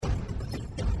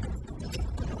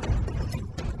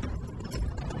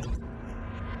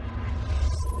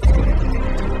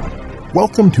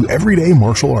Welcome to Everyday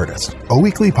Martial Artist, a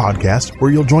weekly podcast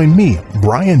where you'll join me,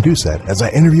 Brian Doucette, as I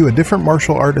interview a different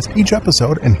martial artist each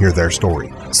episode and hear their story.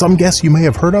 Some guests you may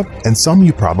have heard of, and some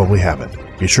you probably haven't.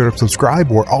 Be sure to subscribe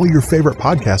where all your favorite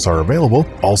podcasts are available.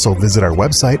 Also visit our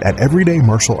website at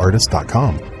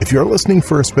everydaymartialartist.com. If you're listening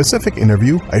for a specific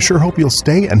interview, I sure hope you'll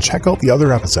stay and check out the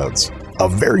other episodes. A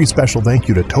very special thank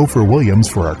you to Topher Williams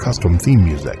for our custom theme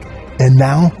music. And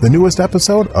now, the newest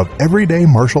episode of Everyday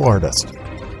Martial Artist.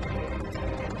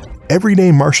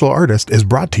 Everyday Martial Artist is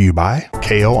brought to you by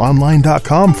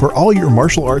KOOnline.com for all your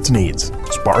martial arts needs.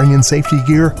 Sparring and safety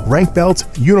gear, rank belts,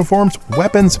 uniforms,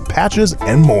 weapons, patches,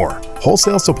 and more.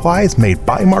 Wholesale supplies made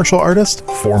by martial artists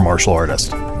for martial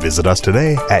artists. Visit us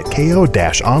today at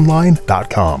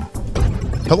ko-online.com.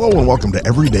 Hello and welcome to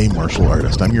Everyday Martial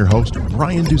Artist. I'm your host,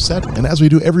 Brian Doucette, and as we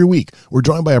do every week, we're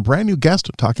joined by a brand new guest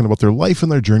talking about their life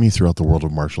and their journey throughout the world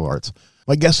of martial arts.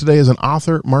 My guest today is an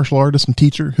author, martial artist, and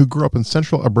teacher who grew up in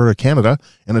central Alberta, Canada,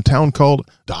 in a town called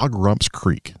Dog-Rumps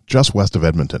Creek, just west of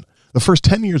Edmonton. The first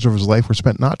 10 years of his life were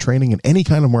spent not training in any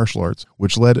kind of martial arts,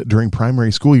 which led during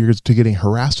primary school years to getting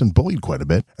harassed and bullied quite a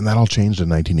bit, and that all changed in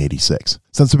 1986.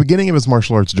 Since the beginning of his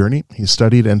martial arts journey, he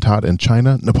studied and taught in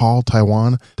China, Nepal,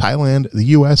 Taiwan, Thailand, the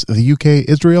US, the UK,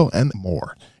 Israel, and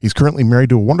more. He's currently married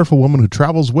to a wonderful woman who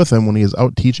travels with him when he is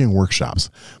out teaching workshops.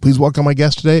 Please welcome my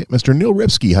guest today, Mr. Neil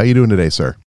Ripski. How are you doing today,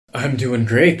 sir? I'm doing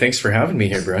great. Thanks for having me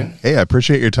here, Brian. Hey, I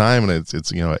appreciate your time, and it's an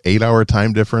 8-hour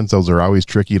time difference. Those are always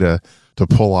tricky to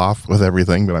pull off with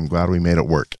everything, but I'm glad we made it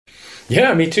work.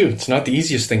 Yeah, me too. It's not the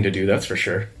easiest thing to do, that's for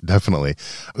sure. Definitely.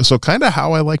 So kind of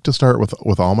how I like to start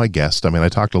with all my guests. I mean, I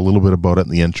talked a little bit about it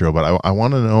in the intro, but I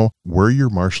want to know where your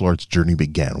martial arts journey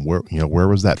began. Where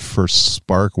was that first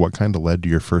spark? What kind of led to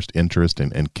your first interest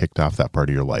and kicked off that part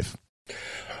of your life?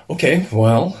 Okay,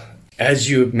 well,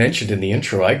 as you mentioned in the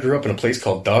intro, I grew up in a place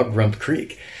called Dog-Rump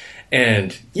Creek.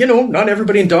 And, not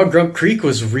everybody in Dog-Rump Creek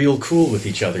was real cool with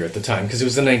each other at the time because it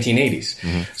was the 1980s.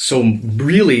 Mm-hmm. So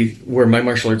really where my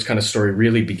martial arts kind of story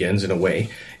really begins in a way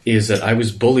is that I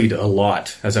was bullied a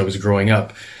lot as I was growing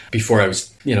up before I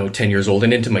was, 10 years old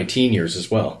and into my teen years as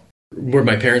well. Where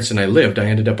my parents and I lived, I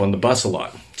ended up on the bus a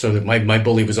lot. So that my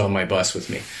bully was on my bus with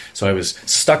me. So I was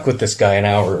stuck with this guy an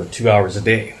hour or 2 hours a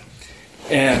day.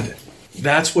 And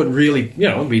that's what really,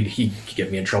 he'd get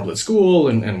me in trouble at school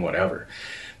and whatever.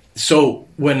 So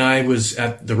when I was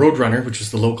at the Roadrunner, which was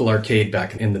the local arcade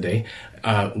back in the day,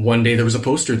 one day there was a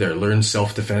poster there, Learn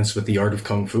Self-Defense with the Art of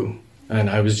Kung Fu. And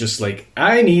I was just like,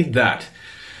 I need that.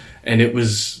 And it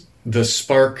was the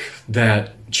spark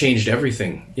that changed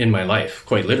everything in my life,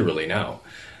 quite literally now,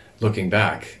 looking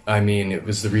back. I mean, it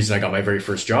was the reason I got my very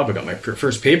first job. I got my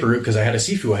first paper route because I had a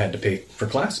Sifu I had to pay for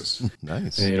classes.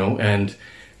 Nice. And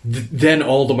then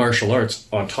all the martial arts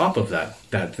on top of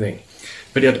that thing.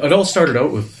 But it all started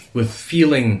out with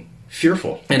feeling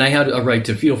fearful. And I had a right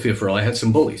to feel fearful. I had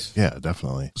some bullies. Yeah,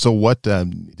 definitely. So what,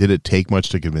 did it take much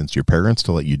to convince your parents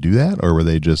to let you do that? Or were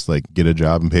they just like, get a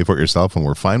job and pay for it yourself and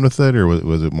we're fine with it? Or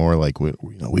was it more like, we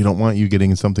don't want you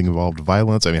getting something involved with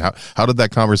violence? I mean, how did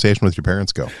that conversation with your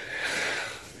parents go?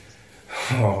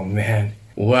 Oh, man.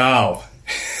 Wow.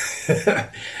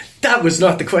 That was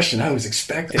not the question I was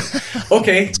expecting.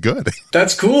 Okay. It's good.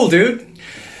 That's cool, dude.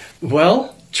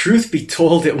 Well, truth be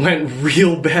told, it went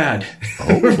real bad.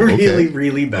 Oh, really,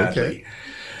 really badly. Okay.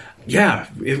 Yeah,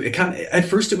 it kind of, at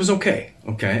first it was okay.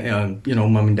 Okay.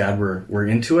 Mom and dad were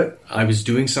into it. I was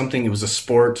doing something. It was a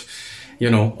sport,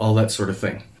 all that sort of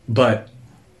thing. But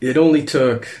it only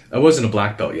took, I wasn't a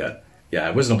black belt yet. Yeah,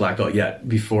 I wasn't a black belt yet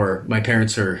before my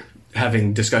parents are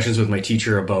having discussions with my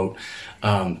teacher about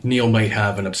Neil might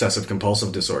have an obsessive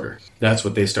compulsive disorder. That's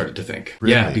what they started to think.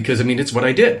 Really? Yeah, because it's what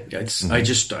I did. I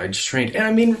just trained. And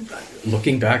I mean,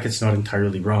 looking back, it's not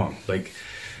entirely wrong. Like,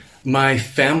 my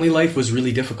family life was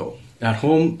really difficult. At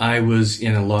home, I was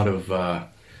in a lot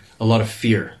of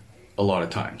fear a lot of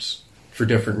times for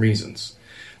different reasons.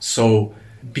 So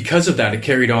because of that, it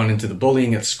carried on into the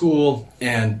bullying at school.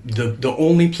 And the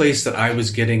only place that I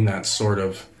was getting that sort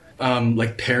of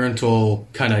parental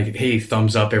kind of, hey,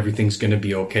 thumbs up, everything's going to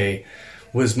be okay,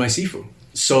 was my Sifu.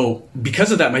 So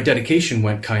because of that, my dedication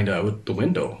went kind of out the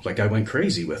window. Like, I went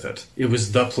crazy with it. It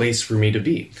was the place for me to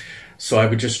be. So I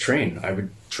would just train. I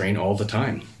would train all the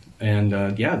time. And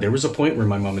there was a point where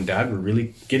my mom and dad were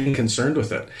really getting concerned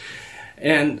with it.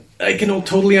 And I can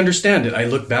totally understand it. I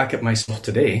look back at myself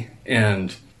today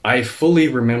and I fully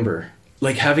remember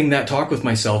having that talk with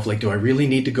myself, do I really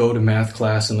need to go to math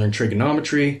class and learn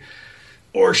trigonometry?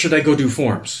 Or should I go do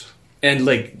forms? And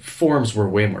forms were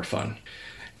way more fun.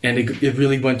 And it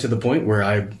really went to the point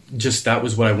where that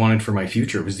was what I wanted for my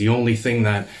future. It was the only thing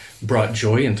that brought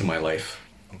joy into my life.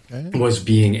 Okay. Was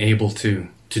being able to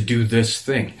to do this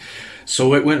thing.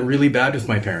 So it went really bad with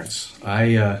my parents.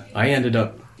 I ended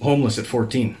up homeless at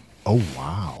 14. Oh,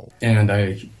 wow. And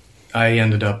I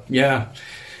ended up,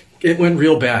 it went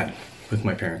real bad with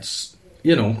my parents,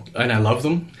 and I love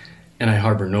them and I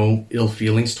harbor no ill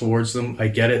feelings towards them. I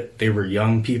get it. They were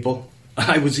young people.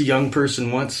 I was a young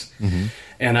person once,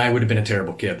 and I would have been a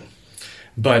terrible kid.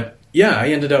 But yeah, I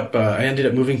ended up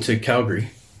moving to Calgary,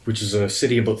 which is a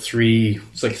city about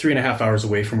 3.5 hours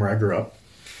away from where I grew up.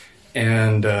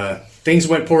 And things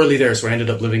went poorly there, so I ended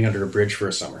up living under a bridge for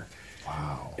a summer.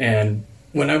 Wow. And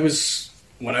when I was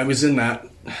in that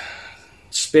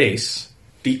space,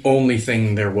 the only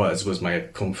thing there was my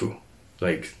kung fu.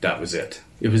 Like, that was it.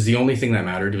 It was the only thing that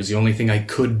mattered. It was the only thing I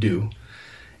could do.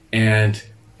 And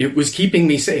it was keeping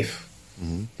me safe.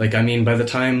 Like, I mean, by the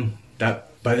time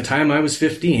I was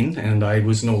 15 and I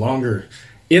was no longer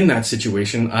in that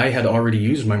situation, I had already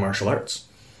used my martial arts.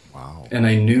 Wow. And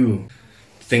I knew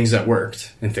things that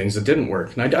worked and things that didn't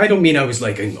work. And I don't mean I was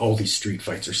like in all these street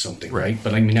fights or something, right?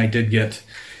 But I mean, I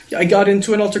got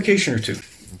into an altercation or two,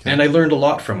 and I learned a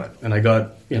lot from it. And I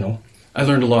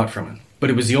learned a lot from it. But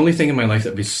it was the only thing in my life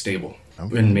that was stable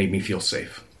and made me feel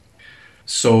safe.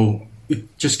 So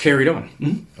it just carried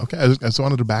on. Okay, I just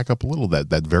wanted to back up a little.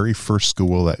 That very first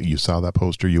school that you saw that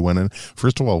poster you went in,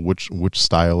 first of all, which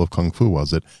style of Kung Fu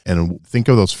was it? And think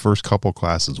of those first couple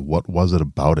classes. What was it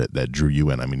about it that drew you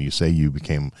in? I mean, you say you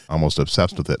became almost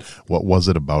obsessed with it. What was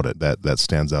it about it that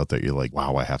stands out that you're like,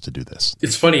 wow, I have to do this?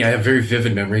 It's funny. I have very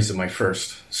vivid memories of my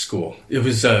first school. It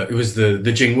was the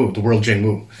Jingwu, the World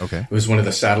Jingwu. Okay. It was one of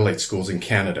the satellite schools in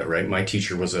Canada, right? My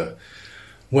teacher was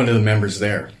one of the members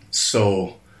there.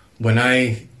 So when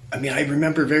I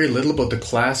remember very little about the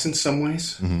class in some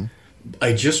ways.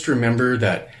 I just remember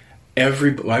that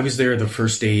I was there the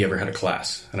first day he ever had a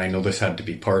class, and I know this had to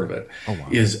be part of it. Oh, wow.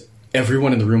 Is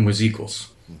everyone in the room was equals,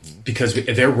 because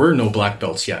there were no black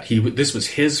belts yet. This was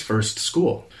his first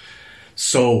school.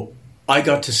 So I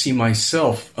got to see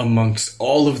myself amongst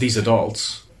all of these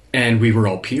adults, and we were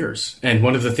all peers. And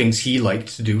one of the things he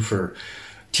liked to do for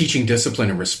teaching discipline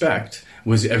and respect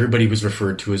was everybody was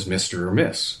referred to as Mr. or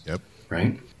Miss. Yep.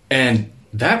 Right? And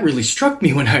that really struck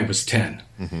me when I was 10.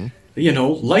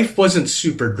 Life wasn't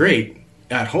super great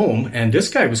at home, and this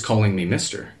guy was calling me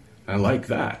Mr. I like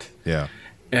that. Yeah.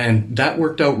 And that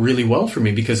worked out really well for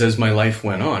me, because as my life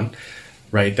went on,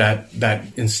 right, that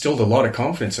instilled a lot of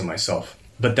confidence in myself.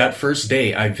 But that first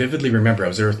day, I vividly remember I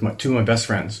was there with two of my best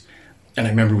friends, and I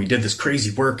remember we did this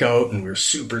crazy workout, and we were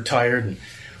super tired, and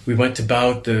we went to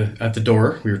bow at the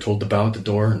door. We were told to bow at the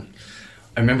door. And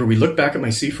I remember we looked back at my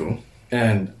Sifu,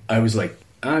 and I was like,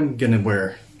 I'm going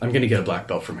to get a black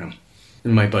belt from him.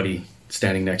 And my buddy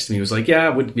standing next to me was like,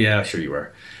 yeah, sure you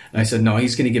are. And I said, no,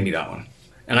 he's going to give me that one.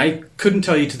 And I couldn't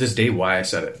tell you to this day why I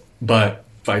said it. But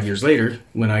 5 years later,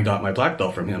 when I got my black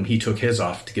belt from him, he took his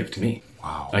off to give to me.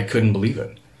 Wow. I couldn't believe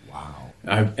it. Wow.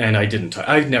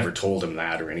 I've never told him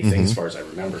that or anything as far as I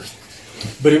remember.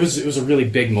 But it was a really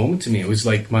big moment to me. It was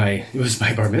my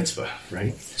bar mitzvah,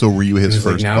 right? So were you his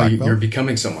first now black belt? You're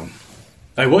becoming someone.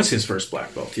 I was his first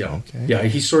black belt, yeah. Okay. Yeah,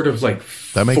 he sort of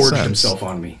forged himself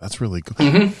on me. That's really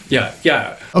cool.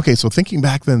 Yeah. Okay, so thinking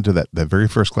back then to that very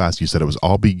first class, you said it was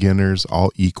all beginners,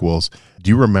 all equals. Do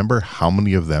you remember how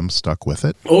many of them stuck with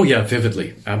it? Oh, yeah,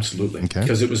 vividly. Absolutely. Okay.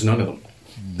 Because it was none of them.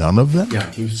 None of them? Yeah,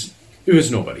 it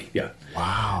was nobody, yeah.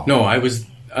 Wow. No, I was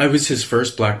his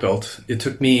first black belt. It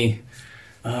took me...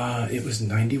 it was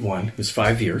 91. It was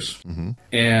 5 years.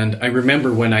 And I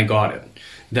remember when I got it,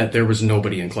 that there was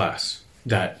nobody in class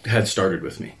that had started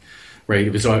with me, right?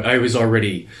 I was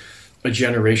already a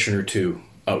generation or two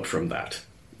out from that,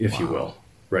 if you will,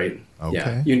 right?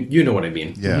 Okay. Yeah, you know what I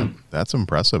mean. Yeah, that's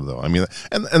impressive, though. I mean,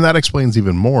 and that explains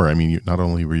even more. I mean, not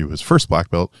only were you his first black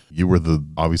belt, you were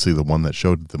obviously the one that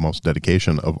showed the most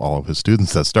dedication of all of his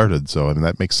students that started. So, I mean,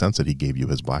 that makes sense that he gave you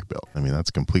his black belt. I mean,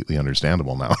 that's completely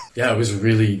understandable now. Yeah, it was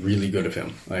really, really good of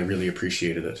him. I really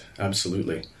appreciated it.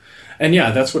 Absolutely. And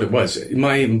yeah, that's what it was.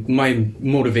 My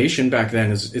motivation back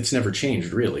then it's never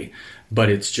changed, really. But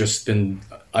it's just been,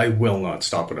 I will not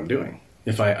stop what I'm doing.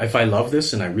 If I love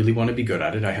this and I really want to be good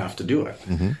at it, I have to do it.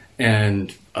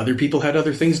 And other people had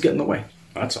other things get in the way.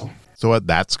 That's all. So at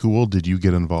that school, did you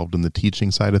get involved in the teaching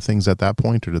side of things at that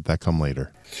point, or did that come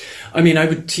later? I mean,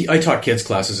 I taught kids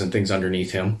classes and things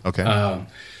underneath him. Okay.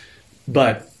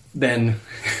 But then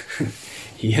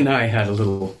he and I had a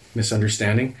little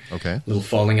misunderstanding. Okay. A little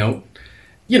falling out.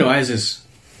 As is...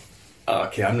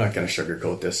 Okay, I'm not going to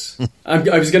sugarcoat this. I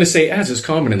was going to say, as is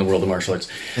common in the world of martial arts.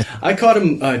 I caught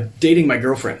him dating my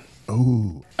girlfriend.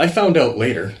 Oh. I found out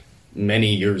later,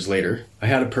 many years later, I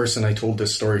had a person I told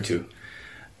this story to,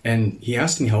 and he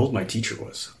asked me how old my teacher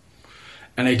was.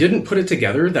 And I didn't put it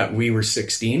together that we were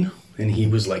 16 and he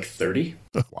was like 30.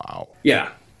 Wow. Yeah.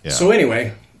 So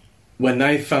anyway, when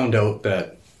I found out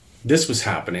that this was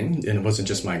happening, and it wasn't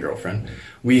just my girlfriend,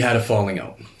 we had a falling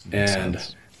out. And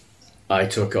I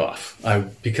took off.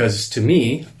 Because to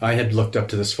me, I had looked up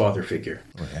to this father figure.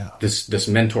 Oh, yeah. This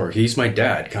mentor. He's my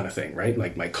dad kind of thing, right?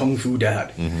 Like my kung fu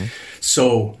dad.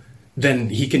 So then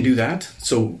he can do that.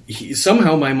 So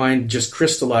somehow my mind just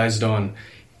crystallized on,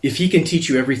 if he can teach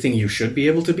you everything you should be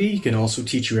able to be, he can also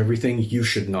teach you everything you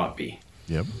should not be.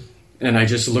 Yep. And I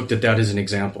just looked at that as an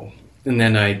example. And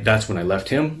then that's when I left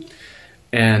him.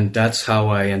 And that's how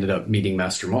I ended up meeting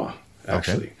Master Ma,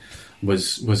 actually,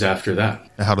 was after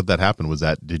that. How did that happen?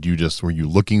 Were you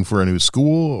looking for a new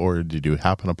school, or did you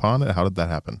happen upon it? How did that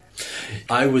happen?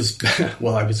 I was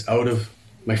out of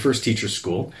my first teacher's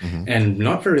school, and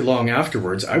not very long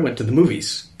afterwards, I went to the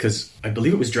movies, because I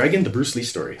believe it was Dragon, the Bruce Lee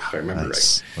story, if I remember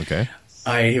right. Okay.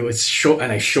 I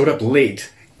showed up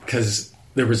late, because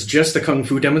there was just a Kung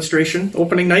Fu demonstration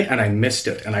opening night, and I missed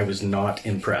it, and I was not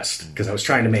impressed, because I was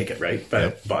trying to make it, right, by a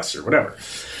bus or whatever.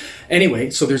 Anyway,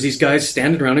 so there's these guys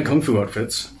standing around in Kung Fu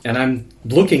outfits, and I'm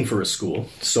looking for a school,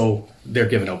 so they're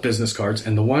giving out business cards,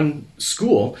 and the one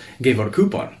school gave out a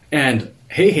coupon, and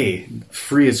hey,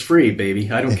 free is free,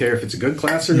 baby. I don't care if it's a good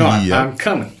class or not. Yep. I'm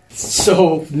coming.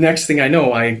 So next thing I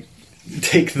know, I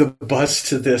take the bus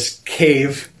to this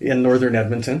cave in northern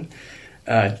Edmonton.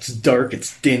 It's dark,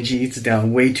 it's dingy, it's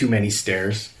down way too many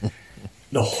stairs.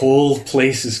 The whole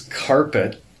place is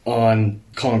carpet on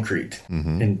concrete.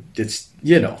 And it's,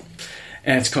 and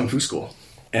it's Kung Fu school.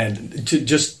 And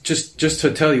just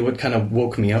to tell you what kind of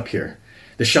woke me up here,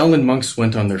 the Shaolin monks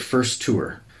went on their first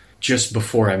tour just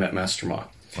before I met Master Ma.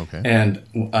 Okay. And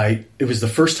it was the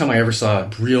first time I ever saw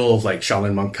real, like,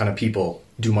 Shaolin monk kind of people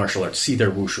do martial arts, see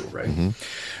their wushu, right?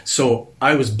 So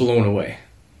I was blown away.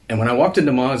 And when I walked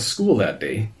into Ma's school that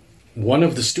day, one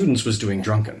of the students was doing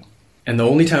drunken. And the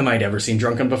only time I'd ever seen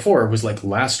drunken before was like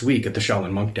last week at the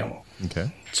Shaolin monk demo.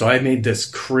 Okay. So I made this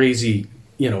crazy,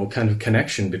 kind of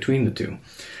connection between the two.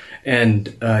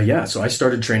 And so I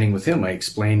started training with him. I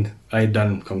explained I had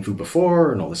done Kung Fu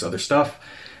before and all this other stuff.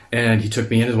 And he took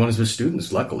me in as one of his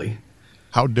students, luckily.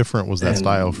 How different was that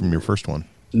style from your first one?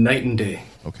 Night and day.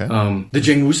 Okay. The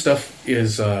Jingwu stuff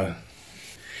is...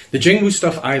 The Jingwu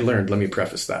stuff I learned, let me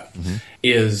preface that,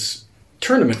 is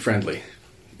tournament friendly.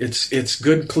 It's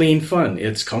good, clean fun.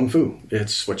 It's Kung Fu.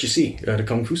 It's what you see at a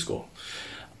Kung Fu school.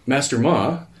 Master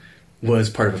Ma was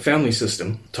part of a family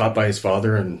system taught by his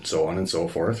father and so on and so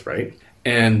forth, right?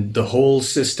 And the whole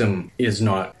system is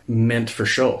not meant for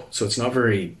show. So it's not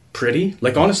very pretty.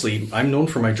 Like, honestly, I'm known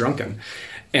for my drunken.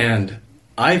 And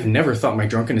I've never thought my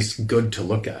drunken is good to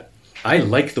look at. I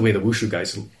like the way the wushu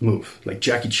guys move, like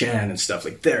Jackie Chan and stuff.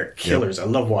 Like, they're killers. Yep. I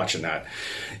love watching that,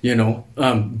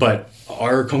 But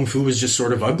our Kung Fu was just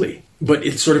sort of ugly. But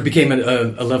it sort of became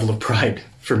a level of pride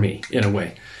for me, in a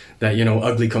way. That,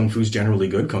 ugly Kung Fu is generally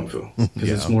good Kung Fu. Because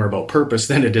it's more about purpose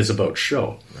than it is about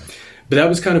show. Right. But that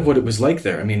was kind of what it was like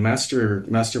there. I mean, Master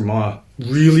Ma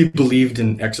really believed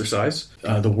in exercise.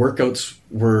 The workouts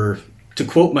were, to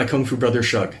quote my Kung Fu brother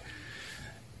Shug,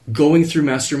 going through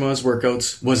Master Ma's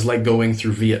workouts was like going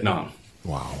through Vietnam.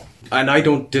 Wow. And I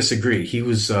don't disagree. He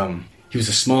was a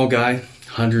small guy,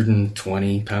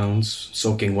 120 pounds,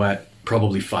 soaking wet,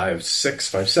 probably 5'6",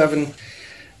 5'7".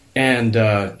 And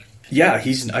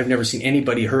I've never seen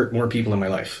anybody hurt more people in my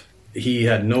life. He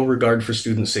had no regard for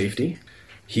student safety.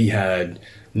 He had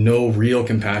no real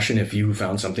compassion if you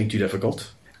found something too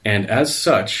difficult. And as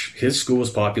such, his school was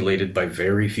populated by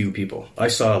very few people. I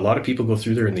saw a lot of people go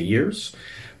through there in the years,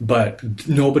 but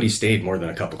nobody stayed more than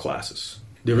a couple classes.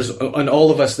 And all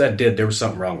of us that did, there was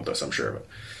something wrong with us, I'm sure. But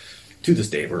to this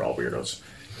day, we're all weirdos.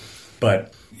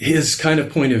 But his kind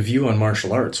of point of view on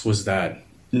martial arts was that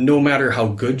no matter how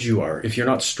good you are, if you're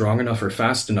not strong enough or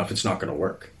fast enough, it's not going to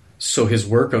work. So his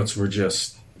workouts were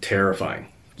just terrifying.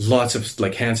 Lots of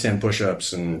like handstand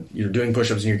push-ups, and you're doing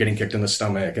push-ups and you're getting kicked in the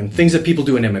stomach, and things that people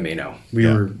do in MMA now. We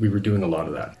were doing a lot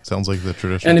of that. Sounds like the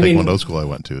traditional Taekwondo school I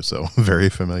went to, so very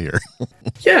familiar.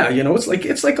 Yeah,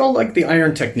 it's like all like the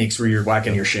iron techniques where you're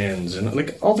whacking your shins and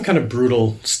like all the kind of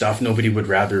brutal stuff nobody would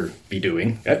rather be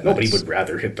doing. Nobody would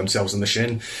rather hit themselves in the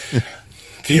shin,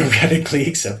 theoretically,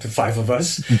 except the five of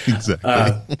us. Exactly.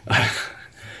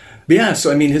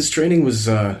 So I mean, his training was.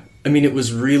 It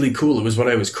was really cool. It was what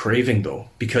I was craving, though,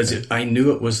 because I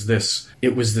knew it was this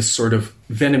sort of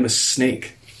venomous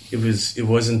snake. It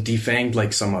wasn't defanged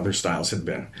like some other styles had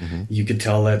been. Mm-hmm. You could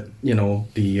tell that,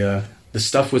 the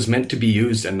stuff was meant to be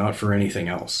used and not for anything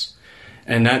else.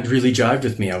 And that really jived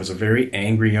with me. I was a very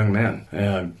angry young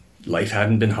man. Life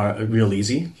hadn't been real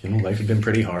easy. Life had been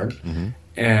pretty hard. Mm-hmm.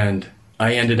 And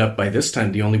I ended up, by this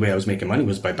time, the only way I was making money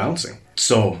was by bouncing.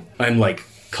 So I'm like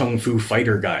kung fu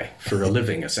fighter guy for a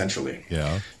living, essentially.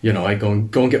 Yeah. I go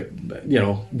and get,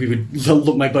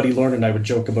 my buddy Lauren and I would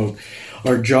joke about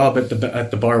our job at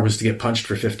the bar was to get punched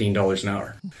for $15 an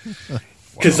hour.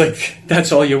 Because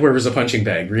that's all you were was a punching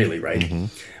bag, really, right? Mm-hmm.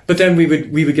 But then we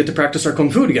would get to practice our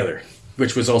kung fu together,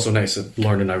 which was also nice that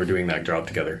Lauren and I were doing that job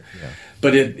together. Yeah.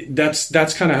 But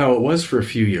that's kind of how it was for a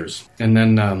few years. And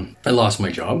then I lost my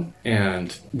job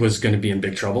and was going to be in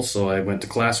big trouble. So I went to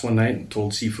class one night and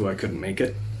told Sifu I couldn't make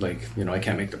it. I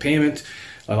can't make the payment.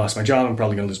 I lost my job. I'm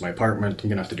probably going to lose my apartment. I'm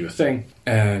going to have to do a thing.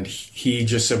 And he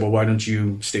just said, well, why don't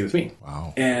you stay with me?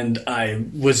 Wow. And I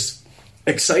was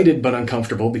excited but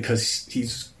uncomfortable because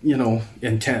he's,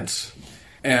 intense.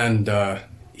 And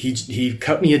he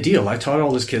cut me a deal. I taught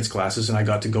all his kids' classes and I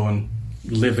got to go and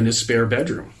live in his spare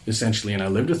bedroom, essentially. And I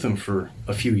lived with him for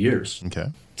a few years. Okay.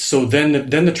 So then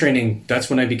the training, that's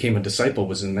when I became a disciple,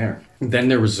 was in there. Then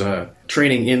there was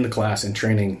training in the class and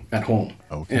training at home.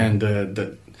 Okay. And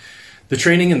the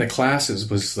training in the classes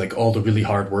was like all the really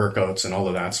hard workouts and all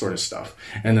of that sort of stuff.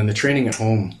 And then the training at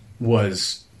home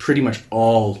was pretty much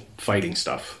all fighting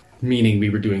stuff, meaning we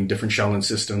were doing different Shaolin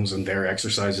systems and their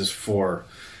exercises for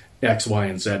X, Y,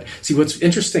 and Z. See, what's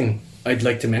interesting, I'd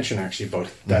like to mention actually about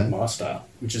that Ma style,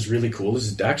 which is really cool,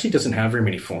 is it actually doesn't have very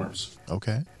many forms.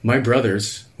 Okay. My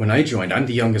brothers, when I joined, I'm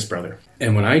the youngest brother.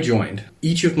 And when I joined,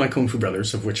 each of my Kung Fu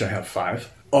brothers, of which I have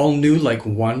 5, all knew like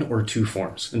 1 or 2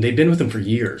 forms. And they'd been with them for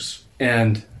years.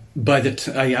 And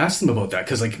I asked them about that,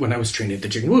 because when I was trained at the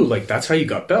Jing Wu, that's how you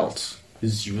got belts,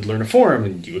 is you would learn a form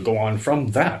and you would go on from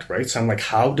that, right? So I'm like,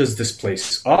 how does this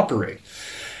place operate?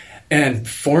 And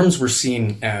forms were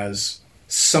seen as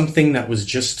something that was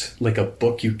just like a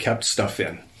book you kept stuff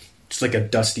in. It's like a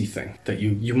dusty thing that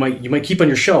you might keep on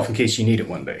your shelf in case you need it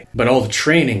one day. But all the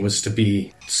training was to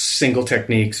be single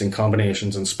techniques and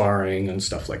combinations and sparring and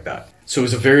stuff like that. So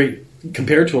it was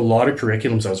compared to a lot of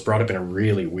curriculums, I was brought up in a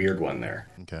really weird one there.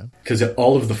 Okay. Because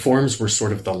all of the forms were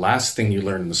sort of the last thing you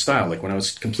learned in the style. Like when I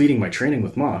was completing my training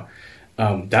with Ma,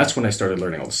 that's when I started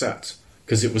learning all the sets.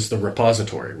 Because it was the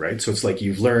repository, right? So it's like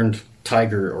you've learned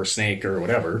tiger or snake or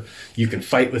whatever. You can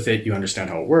fight with it. You understand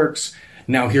how it works.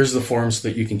 Now here's the forms so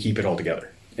that you can keep it all together.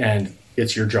 And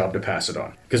it's your job to pass it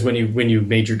on. Because when you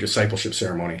made your discipleship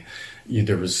ceremony,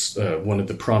 there was one of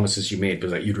the promises you made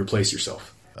was that you'd replace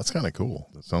yourself. That's kind of cool.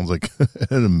 That sounds like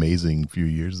an amazing few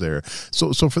years there.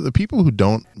 So for the people who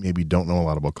don't know a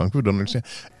lot about Kung Fu, don't understand,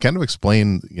 kind of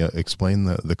explain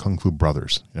the Kung Fu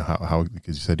brothers. How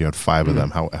because you said you had 5 of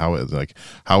them.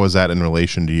 How is that in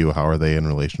relation to you? How are they in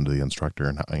relation to the instructor?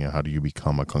 And how do you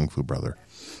become a Kung Fu brother?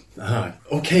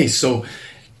 Okay, so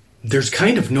there's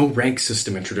kind of no rank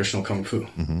system in traditional Kung Fu.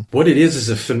 Mm-hmm. What it is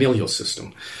a familial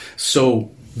system.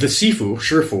 So the Sifu,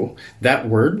 Shifu, that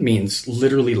word means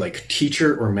literally like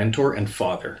teacher or mentor and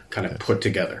father kind of put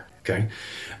together. Okay.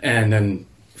 And then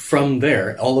from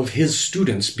there, all of his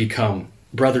students become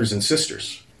brothers and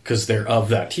sisters because they're of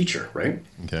that teacher, right?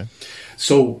 Okay.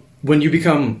 So when you're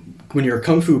a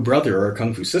Kung Fu brother or a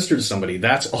Kung Fu sister to somebody,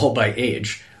 that's all by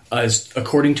age, as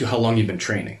according to how long you've been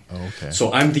training. Oh, okay.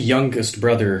 So I'm the youngest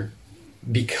brother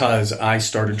because I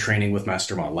started training with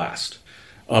Master Ma last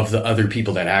of the other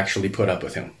people that actually put up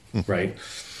with him, right?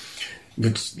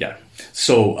 Which, yeah.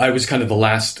 So I was kind of the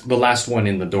last one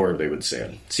in the door, they would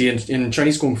say. See, in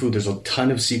Chinese Kung Fu, there's a ton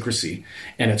of secrecy,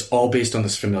 and it's all based on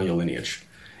this familial lineage.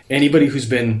 Anybody who's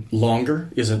been longer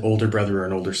is an older brother or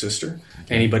an older sister.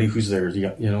 Okay. Anybody who's there,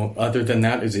 other than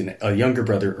that is a younger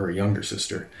brother or a younger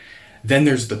sister. Then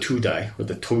there's the Tudai, or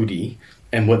the Todi,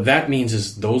 and what that means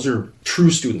is those are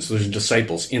true students, those are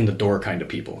disciples, in the door kind of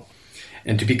people.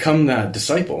 And to become that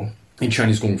disciple in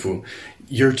Chinese Kung Fu,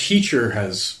 your teacher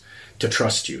has to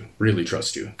trust you, really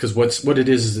trust you. Because what it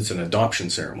is it's an adoption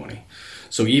ceremony.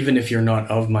 So even if you're not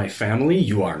of my family,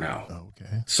 you are now.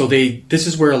 Okay. So this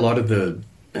is where a lot of the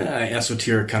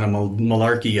esoteric kind of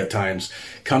malarkey at times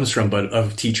comes from, but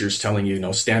of teachers telling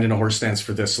you, stand in a horse stance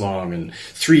for this long and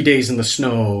 3 days in the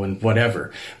snow and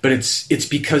whatever. But it's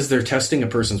because they're testing a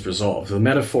person's resolve. The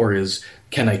metaphor is,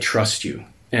 can I trust you?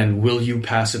 And will you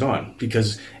pass it on?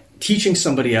 Because teaching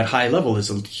somebody at high level is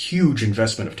a huge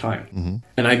investment of time. Mm-hmm.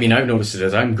 And I mean, I've noticed it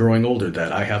as I'm growing older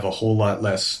that I have a whole lot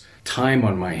less time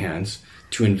on my hands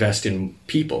to invest in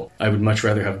people. I would much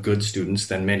rather have good students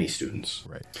than many students.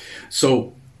 Right.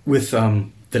 So with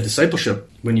the discipleship,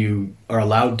 when you are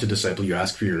allowed to disciple, you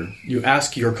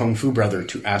ask your Kung Fu brother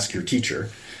to ask your teacher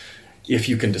if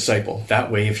you can disciple.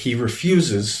 That way, if he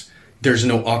refuses, there's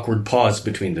no awkward pause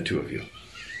between the two of you.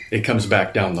 It comes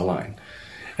back down the line.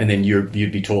 And then you'd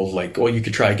be told, you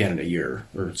could try again in a year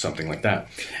or something like that.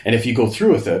 And if you go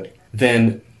through with it,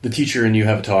 then the teacher and you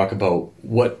have a talk about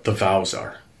what the vows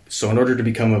are. So in order to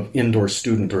become an indoor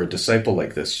student or a disciple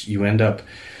like this, you end up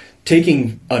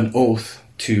taking an oath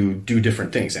to do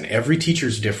different things. And every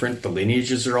teacher's different. The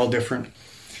lineages are all different.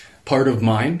 Part of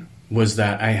mine was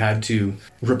that I had to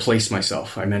replace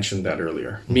myself. I mentioned that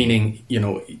earlier. Meaning,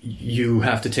 you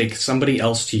have to take somebody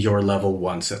else to your level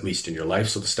once, at least in your life,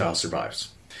 so the style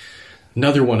survives.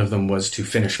 Another one of them was to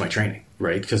finish my training,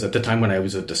 right? Because at the time when I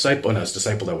was a disciple,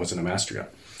 I wasn't a master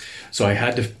yet. So I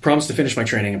had to promise to finish my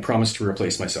training and promise to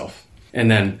replace myself. And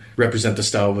then represent the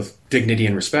style with dignity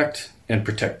and respect and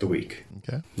protect the weak.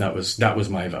 Okay. That was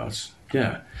my vows.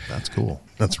 Yeah. That's cool.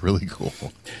 That's really cool.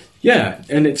 Yeah,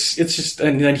 and it's just,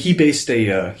 and then he based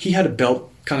he had a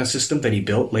belt kind of system that he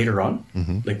built later on,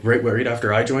 like right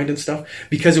after I joined and stuff,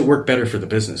 because it worked better for the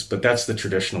business. But that's the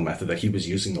traditional method that he was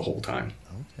using the whole time.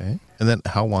 Okay. And then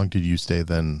how long did you stay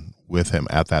then with him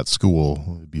at that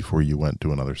school before you went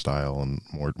to another style and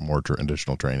more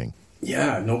traditional training?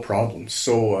 Yeah, no problem.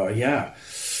 So,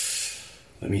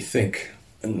 let me think.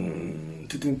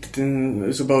 It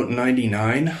was about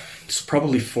 99. It's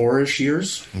probably 4-ish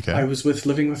years. Okay. I was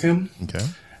living with him. Okay.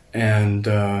 And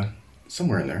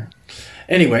somewhere in there.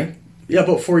 Anyway,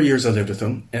 about 4 years I lived with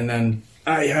him. And then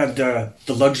I had the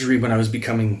luxury when I was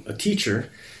becoming a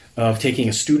teacher of taking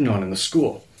a student on in the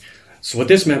school. So what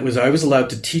this meant was I was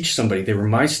allowed to teach somebody. They were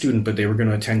my student, but they were going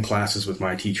to attend classes with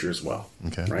my teacher as well.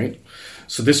 Okay. Right?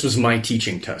 So this was my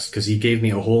teaching test because he gave me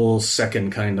a whole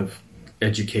second kind of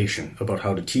education about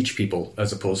how to teach people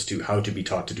as opposed to how to be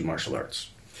taught to do martial arts.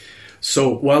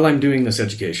 So while I'm doing this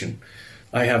education,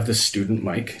 I have this student,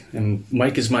 Mike, and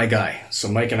Mike is my guy. So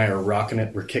Mike and I are rocking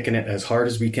it. We're kicking it as hard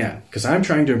as we can because I'm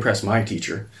trying to impress my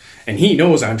teacher, and he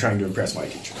knows I'm trying to impress my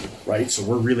teacher, right? So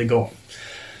we're really going.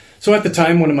 So at the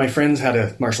time, one of my friends had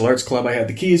a martial arts club I had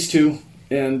the keys to,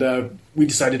 and we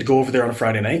decided to go over there on a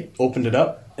Friday night, opened it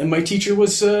up, and my teacher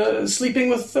was sleeping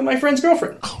with my friend's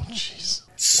girlfriend. Oh, jeez.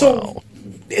 So wow.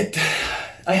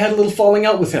 I had a little falling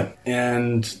out with him,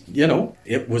 and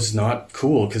it was not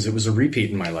cool because it was a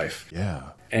repeat in my life. Yeah.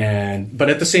 But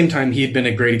at the same time, he had been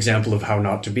a great example of how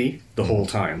not to be the whole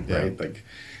time, Yeah. right? Like,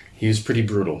 he was pretty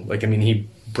brutal. Like, I mean, he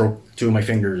broke 2 of my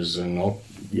fingers and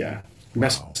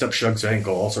messed up Shug's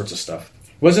ankle, all sorts of stuff.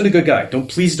 Wasn't a good guy.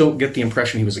 Please don't get the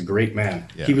impression he was a great man.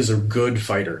 Yeah. He was a good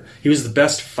fighter. He was the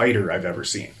best fighter I've ever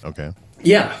seen. Okay.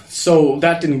 Yeah, so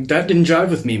that didn't jive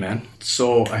with me, man.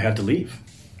 So I had to leave.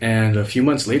 And a few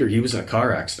months later, he was in a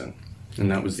car accident.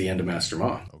 And that was the end of Master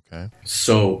Ma. Okay.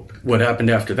 So what happened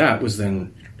after that was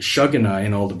then Shug and I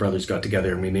and all the brothers got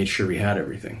together and we made sure we had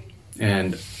everything.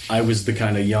 And I was the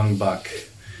kind of young buck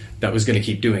that was going to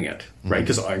keep doing it, right?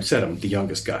 Because I said I'm the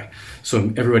youngest guy.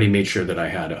 So everybody made sure that I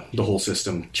had the whole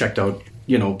system checked out.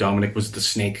 Dominic was the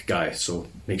snake guy, so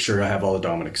make sure I have all the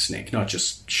Dominic's snake, not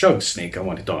just Shug's snake. I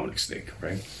wanted Dominic's snake,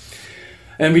 right?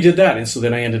 And we did that, and so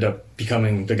then I ended up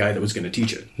becoming the guy that was going to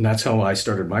teach it. And that's how I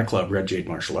started my club, Red Jade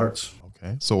Martial Arts.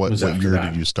 Okay. So what year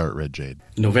did you start Red Jade?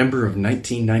 November of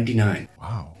 1999.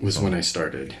 Wow. Was when I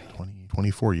started.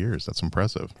 24 years. That's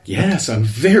impressive. Yes, I'm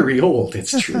very old.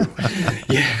 It's true.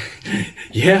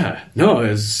 Yeah. No,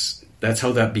 that's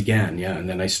how that began. Yeah, and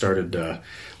then I started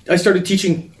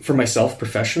teaching for myself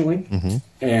professionally,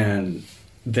 and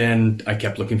then I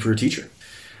kept looking for a teacher,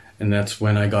 and that's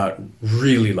when I got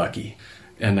really lucky,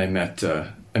 and I met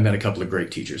a couple of great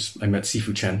teachers. I met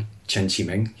Sifu Chen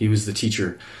Qiming. He was the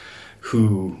teacher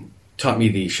who taught me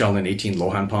the Shaolin 18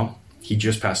 Lohan Palm. He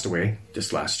just passed away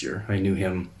this last year. I knew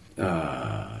him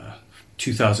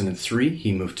 2003.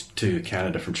 He moved to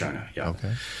Canada from China. Yeah.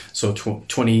 Okay. So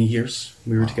 20 years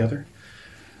we were together,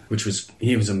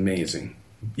 he was amazing.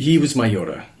 He was my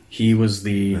Yoda. He was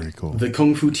Very cool. the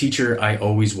Kung Fu teacher I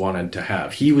always wanted to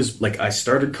have. He was like, I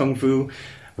started Kung Fu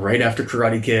right after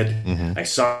Karate Kid. I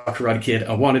saw Karate Kid.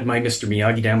 I wanted my Mr.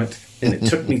 Miyagi, damn it. And it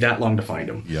took me that long to find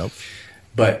him. Yep.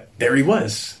 But there he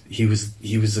was. He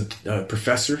was a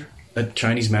professor at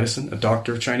Chinese medicine, a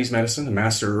doctor of Chinese medicine, a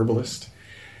master herbalist.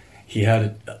 He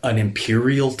had an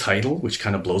imperial title, which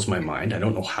kind of blows my mind. I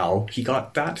don't know how he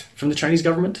got that from the Chinese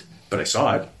government, but I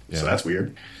saw it, so that's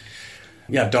weird.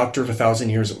 Yeah, Doctor of 1,000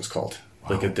 Years it was called.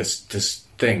 Wow. Like this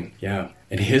thing, yeah.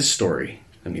 And his story,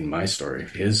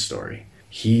 his story.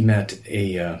 He met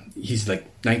he's like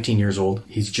 19 years old.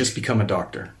 He's just become a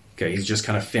doctor. Okay, he's just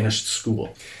kind of finished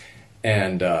school.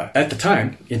 And at the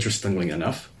time, interestingly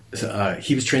enough,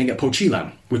 he was training at Po Chi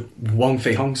Lam with Wang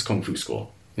Fei Hong's Kung Fu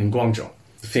School in Guangzhou,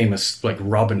 the famous like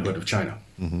Robin Hood of China.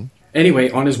 Anyway,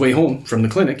 on his way home from the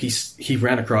clinic, he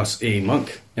ran across a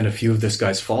monk and a few of this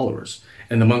guy's followers.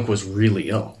 And the monk was really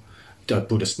ill, a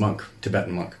Buddhist monk,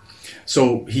 Tibetan monk.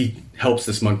 So he helps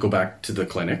this monk go back to the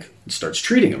clinic and starts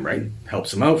treating him, right?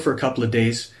 Helps him out for a couple of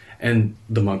days, and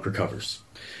the monk recovers.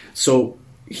 So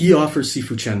he offers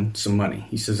Sifu Chen some money.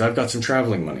 He says, I've got some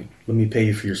traveling money. Let me pay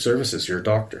you for your services. You're a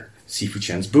doctor. Sifu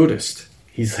Chen's Buddhist.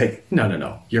 He's like,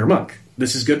 no, you're a monk.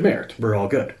 This is good merit. We're all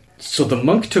good. So the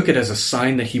monk took it as a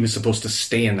sign that he was supposed to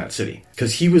stay in that city,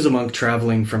 because he was a monk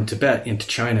traveling from Tibet into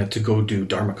China to go do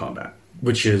Dharma combat,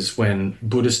 which is when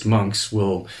Buddhist monks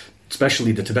will,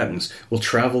 especially the Tibetans, will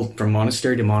travel from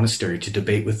monastery to monastery to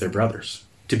debate with their brothers,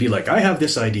 to be like, I have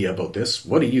this idea about this.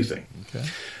 What do you think? Okay.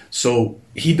 So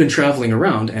he'd been traveling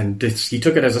around, and he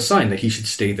took it as a sign that he should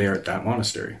stay there at that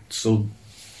monastery. So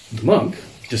the monk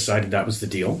decided that was the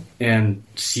deal, and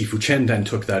Sifu Chen then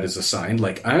took that as a sign,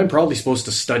 like, I'm probably supposed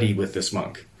to study with this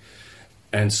monk.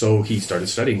 And so he started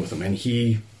studying with him, and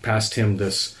he passed him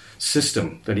this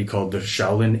system that he called the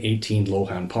Shaolin 18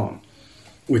 Lohan Pong,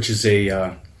 which is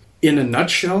in a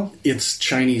nutshell, it's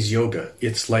Chinese yoga.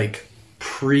 It's like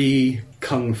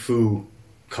pre-kung fu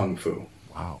kung fu.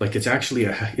 Wow. Like it's actually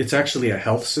a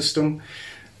health system.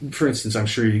 For instance, I'm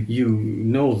sure you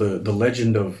know the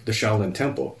legend of the Shaolin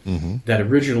Temple, that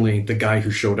originally the guy who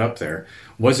showed up there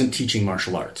wasn't teaching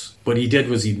martial arts. What he did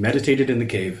was he meditated in the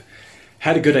cave,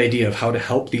 had a good idea of how to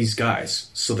help these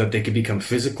guys so that they could become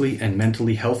physically and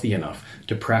mentally healthy enough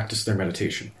to practice their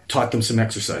meditation. Taught them some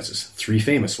exercises, 3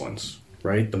 famous ones,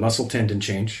 right? The muscle tendon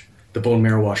change, the bone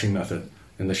marrow washing method,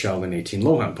 and the Shaolin 18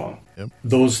 Lohan Pong. Yep.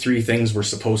 Those 3 things were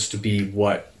supposed to be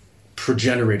what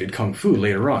progenerated Kung Fu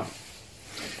later on.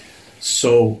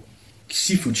 So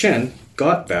Sifu Chen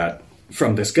got that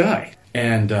from this guy.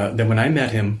 And then when I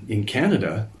met him in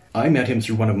Canada, I met him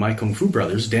through one of my Kung Fu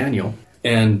brothers, Daniel,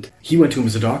 and he went to him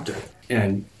as a doctor.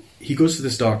 And he goes to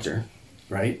this doctor,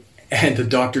 right? And the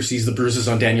doctor sees the bruises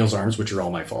on Daniel's arms, which are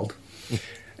all my fault.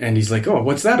 And he's like, oh,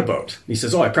 what's that about? He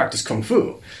says, oh, I practice Kung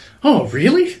Fu. Oh,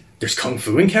 really? There's Kung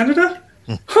Fu in Canada?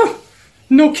 Huh,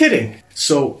 no kidding.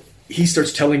 So he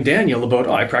starts telling Daniel about,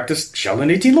 oh, I practice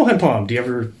Shaolin 18 Lohan Pong. Do you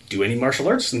ever do any martial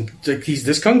arts? And he's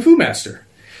this Kung Fu master,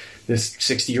 this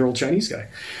 60-year-old Chinese guy.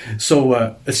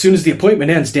 So as soon as the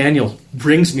appointment ends, Daniel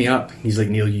brings me up. He's like,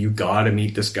 Neil, you gotta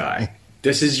meet this guy.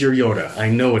 This is your Yoda. I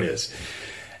know it is.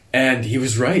 And he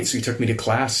was right. So he took me to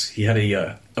class. He had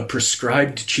a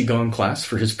prescribed Qigong class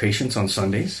for his patients on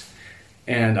Sundays.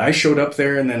 And I showed up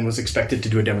there and then was expected to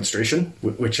do a demonstration,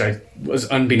 which I was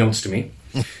unbeknownst to me.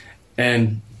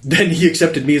 And then he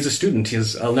accepted me as a student.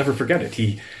 I'll never forget it.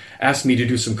 He asked me to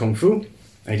do some Kung Fu.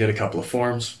 I did a couple of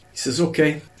forms. He says,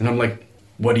 okay. And I'm like,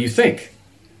 what do you think?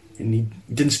 And he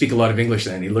didn't speak a lot of English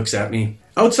then. He looks at me.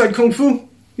 Outside Kung Fu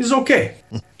is okay.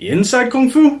 Inside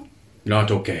Kung Fu, not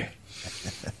okay.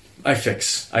 I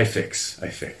fix.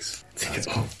 Like,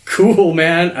 oh, cool,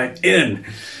 man. I'm in.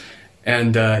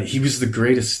 And he was the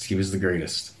greatest.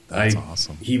 That's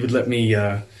awesome. He would let me...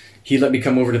 He let me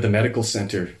come over to the medical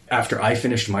center after I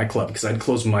finished my club, because I'd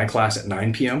closed my class at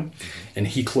 9 p.m. and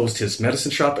he closed his medicine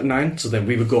shop at 9. So then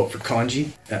we would go out for kanji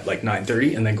at like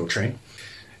 9:30 and then go train.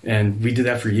 And we did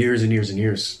that for years and years and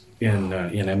years in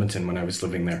Edmonton when I was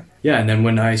living there. Yeah, and then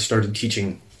when I started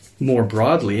teaching more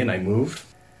broadly and I moved,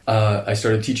 I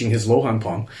started teaching his Lohan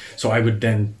Pong. So I would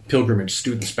then pilgrimage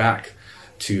students back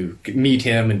to meet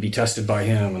him and be tested by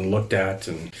him and looked at.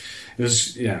 And it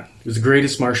was the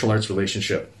greatest martial arts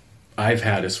relationship I've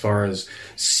had, as far as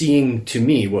seeing to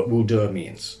me what Wude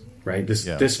means, right?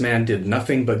 This man did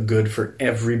nothing but good for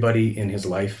everybody in his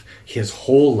life, his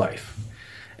whole life,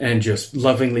 and just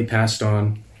lovingly passed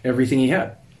on everything he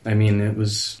had. I mean, it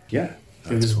was cool.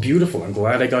 Beautiful. I'm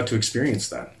glad I got to experience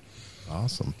that.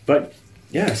 Awesome. But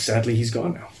yeah, sadly he's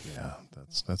gone now. Yeah,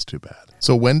 that's too bad.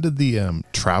 So when did the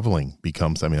traveling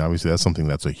become? I mean, obviously that's something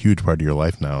that's a huge part of your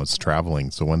life now. It's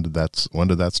traveling. So when did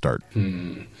that start?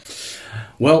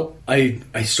 Well, I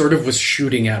sort of was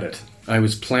shooting at it. I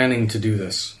was planning to do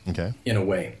this. Okay. In a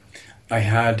way. I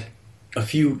had a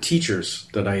few teachers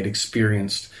that I had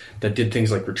experienced that did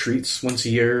things like retreats once a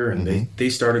year, and they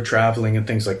started traveling and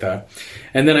things like that.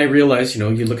 And then I realized,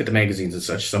 you look at the magazines and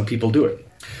such, some people do it.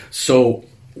 So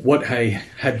what I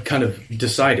had kind of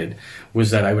decided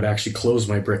was that I would actually close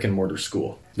my brick and mortar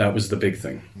school. That was the big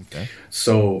thing. Okay.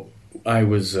 So I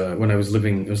was when I was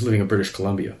living in British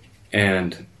Columbia,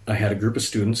 and I had a group of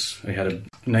students. I had a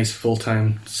nice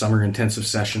full-time summer intensive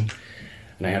session,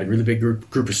 and I had a really big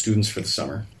group of students for the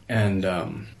summer. And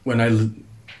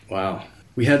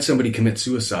we had somebody commit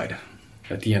suicide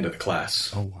at the end of the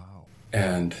class. Oh wow!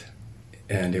 And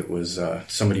it was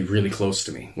somebody really close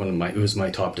to me. It was my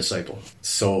top disciple.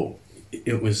 So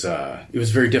it was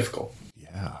very difficult.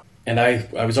 Yeah. And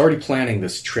I was already planning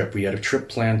this trip. We had a trip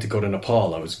planned to go to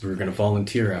Nepal. We were going to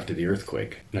volunteer after the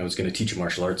earthquake. And I was going to teach a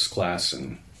martial arts class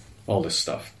and all this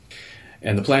stuff.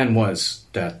 And the plan was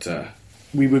that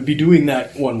we would be doing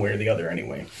that one way or the other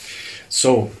anyway.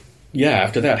 So, yeah,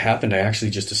 after that happened, I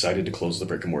actually just decided to close the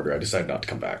brick and mortar. I decided not to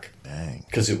come back. Dang.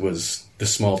 Because it was the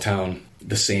small town,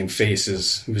 the same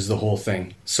faces. It was the whole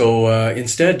thing. So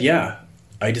instead,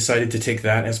 I decided to take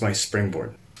that as my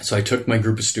springboard. So I took my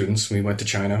group of students. We went to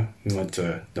China. We went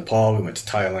to Nepal. We went to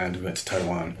Thailand. We went to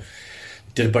Taiwan.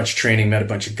 Did a bunch of training, met a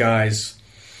bunch of guys.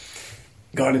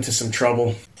 Got into some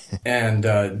trouble. And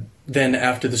then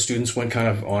after the students went kind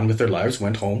of on with their lives,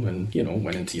 went home and,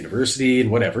 went into university and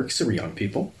whatever, because they were young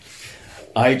people.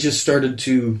 I just started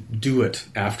to do it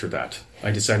after that.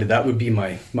 I decided that would be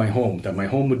my home, that my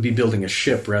home would be building a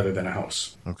ship rather than a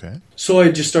house. Okay. So I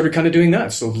just started kind of doing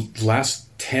that. So the last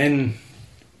 10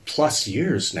 plus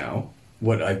years now,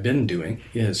 what I've been doing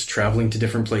is traveling to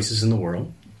different places in the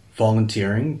world,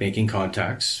 volunteering, making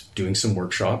contacts, doing some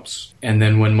workshops. And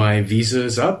then when my visa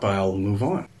is up, I'll move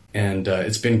on. And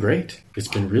it's been great. It's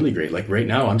been really great. Like right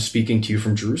now, I'm speaking to you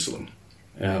from Jerusalem.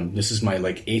 This is my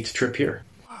 8th trip here.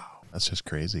 That's just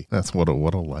crazy. That's what a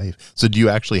life. So do you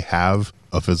actually have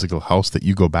a physical house that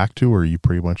you go back to, or you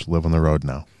pretty much live on the road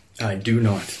now? I do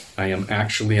not. I am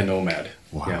actually a nomad.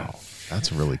 Wow. Yeah.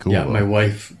 That's really cool. Yeah, though.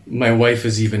 my wife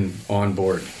is even on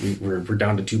board. We're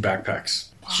down to 2 backpacks.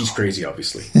 Wow. She's crazy,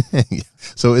 obviously.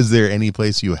 So is there any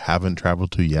place you haven't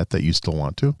traveled to yet that you still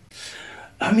want to?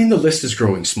 I mean, the list is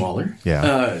growing smaller.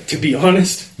 Yeah. To be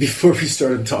honest, before we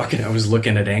started talking, I was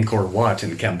looking at Angkor Wat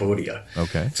in Cambodia.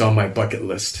 Okay. It's on my bucket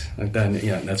list. And then,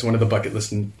 that's one of the bucket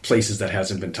list places that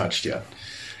hasn't been touched yet.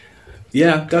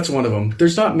 Yeah, that's one of them.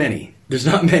 There's not many. There's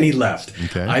not many left.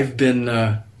 Okay.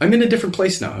 I'm in a different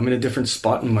place now. I'm in a different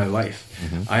spot in my life.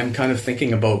 Mm-hmm. I'm kind of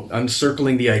thinking I'm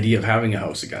circling the idea of having a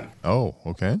house again. Oh,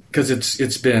 okay. Because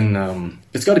it's been,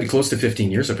 it's got to be close to 15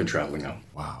 years I've been traveling now.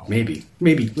 Wow. Maybe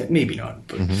not,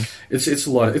 but it's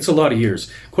a lot of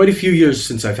years. Quite a few years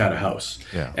since I've had a house.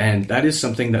 Yeah. And that is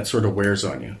something that sort of wears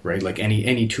on you, right? Like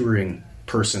any touring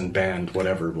person, band,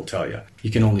 whatever will tell you.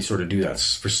 You can only sort of do that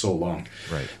for so long.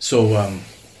 Right. So,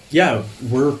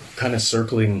 we're kind of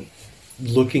circling,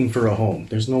 looking for a home.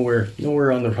 There's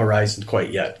nowhere on the horizon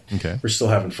quite yet. Okay. We're still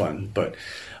having fun, but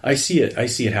I see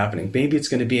it happening. Maybe it's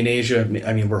going to be in Asia.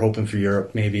 I mean, we're hoping for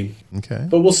Europe, maybe. Okay.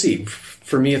 But we'll see.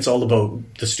 For me, it's all about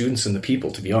the students and the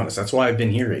people, to be honest. That's why I've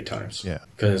been here 8 times. Yeah.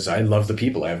 Because I love the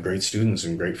people. I have great students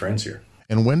and great friends here.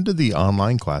 And when did the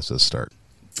online classes start?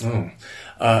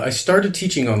 I started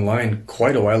teaching online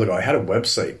quite a while ago. I had a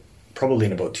website probably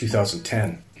in about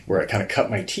 2010 where I kind of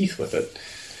cut my teeth with it.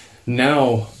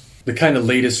 Now, the kind of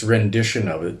latest rendition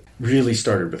of it really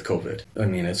started with COVID. I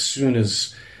mean, as soon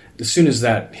as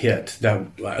that hit,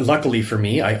 luckily for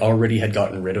me, I already had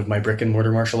gotten rid of my brick and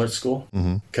mortar martial arts school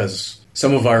because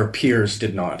some of our peers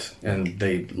did not, and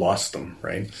they lost them,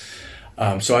 right?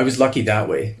 So I was lucky that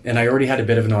way, and I already had a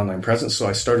bit of an online presence, so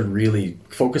I started really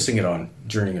focusing it on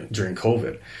during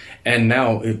COVID. And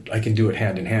now I can do it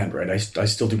hand in hand, right? I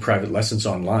still do private lessons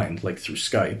online, like through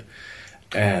Skype.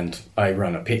 And I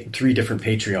run 3 different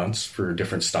Patreons for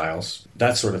different styles,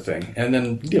 that sort of thing. And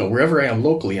then, wherever I am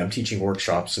locally, I'm teaching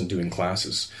workshops and doing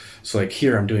classes. So like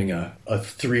here, I'm doing a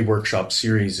 3 workshop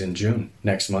series in June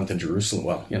next month in Jerusalem,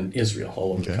 well, in Israel,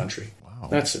 all over the country. Wow.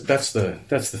 That's the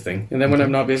thing. And then when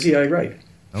I'm not busy, I write.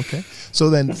 Okay. So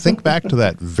then think back to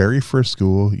that very first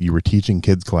school you were teaching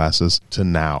kids classes to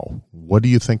now. What do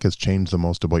you think has changed the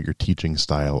most about your teaching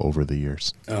style over the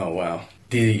years? Oh, wow.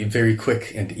 The very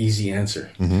quick and easy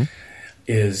answer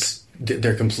is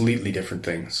they're completely different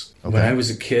things. Okay. When I was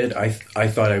a kid, I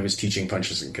thought I was teaching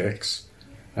punches and kicks.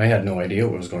 I had no idea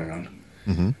what was going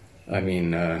on. I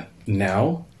mean,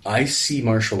 now I see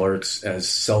martial arts as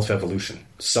self-evolution,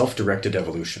 self-directed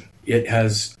evolution. It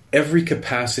has every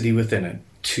capacity within it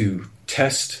to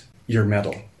test your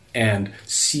mettle and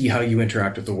see how you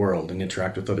interact with the world and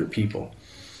interact with other people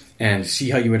and see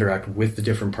how you interact with the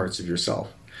different parts of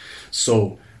yourself.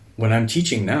 So when I'm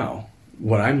teaching now,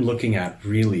 what I'm looking at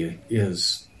really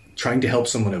is trying to help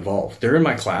someone evolve. They're in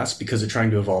my class because they're trying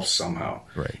to evolve somehow.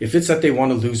 Right. If it's that they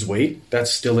want to lose weight,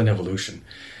 that's still an evolution.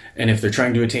 And if they're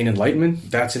trying to attain enlightenment,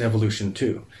 that's an evolution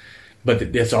too. But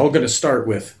it's all going to start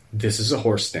with, this is a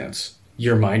horse stance.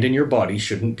 Your mind and your body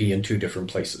shouldn't be in 2 different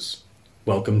places.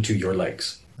 Welcome to your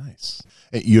legs. Nice.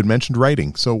 You had mentioned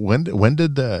writing. So when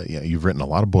did you've written a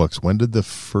lot of books. When did the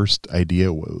first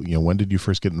idea, when did you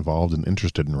first get involved and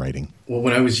interested in writing? Well,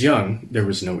 when I was young, there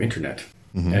was no internet,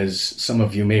 as some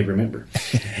of you may remember.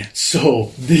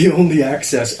 So the only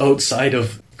access outside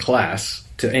of class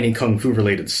to any Kung Fu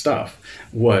related stuff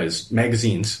was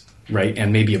magazines right?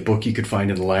 And maybe a book you could find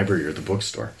in the library or the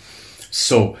bookstore.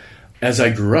 So as I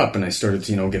grew up and I started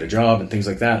to, get a job and things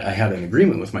like that, I had an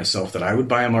agreement with myself that I would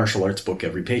buy a martial arts book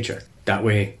every paycheck. That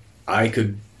way I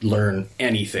could learn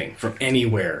anything from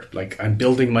anywhere. Like I'm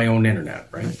building my own internet,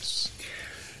 right? Nice.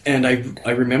 And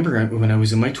I remember when I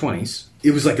was in my 20s,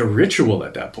 it was like a ritual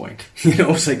at that point.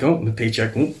 It's like, oh, the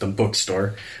paycheck, the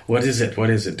bookstore. What is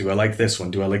it? Do I like this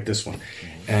one? Do I like this one?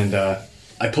 And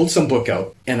I pulled some book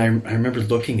out, and I remember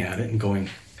looking at it and going,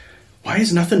 why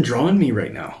is nothing drawing me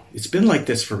right now? It's been like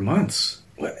this for months.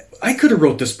 I could have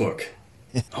wrote this book.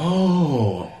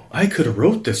 Oh, I could have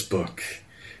wrote this book.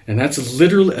 And that's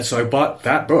literally, so I bought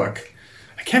that book.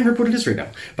 I can't remember what it is right now,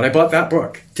 but I bought that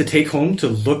book to take home to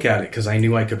look at it because I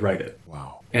knew I could write it.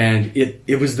 Wow. And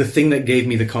it was the thing that gave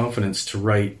me the confidence to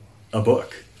write a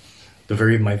book,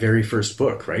 my very first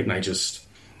book, right? And I just,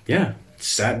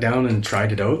 sat down and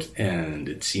tried it out, and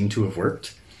it seemed to have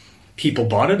worked. People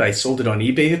bought it. I sold it on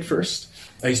eBay at first.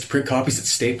 I used to print copies at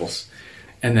Staples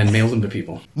and then mail them to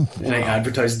people. Wow. And I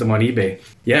advertised them on eBay.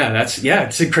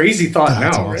 It's a crazy thought.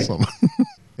 That's now, awesome. Right?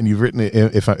 And you've written,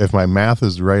 if my math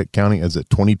is right, counting, is it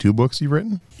 22 books you've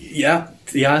written? Yeah.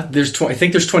 I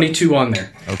think there's 22 on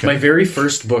there. Okay. My very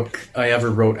first book I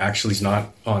ever wrote actually is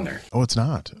not on there. Oh, it's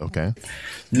not. Okay.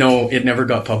 No, it never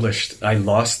got published. I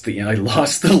lost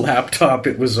the laptop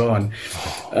it was on.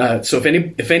 So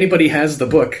if anybody has the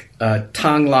book,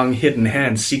 Tang Long Hidden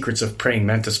Hands: Secrets of Praying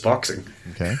Mantis Boxing,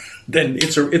 okay, then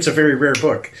it's a very rare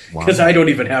book because I don't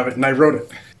even have it and I wrote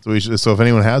it. So if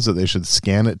anyone has it, they should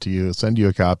scan it to you, send you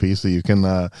a copy so you can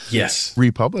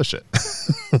republish it.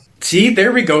 See,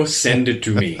 there we go. Send it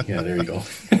to me. Yeah, there you go.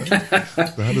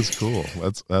 That is cool.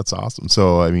 That's awesome.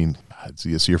 So, I mean, so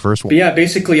your first one. But yeah,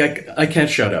 basically, I can't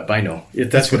shut up. I know.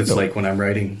 That's what it's like when I'm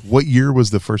writing. What year was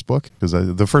the first book? Because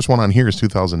the first one on here is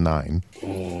 2009.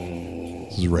 Oh.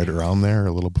 This is right around there,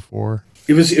 a little before.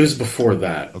 It was before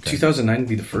that. Okay. 2009 would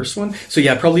be the first one. So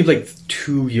yeah, probably like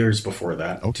 2 years before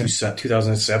that. Okay.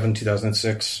 2007,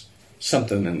 2006,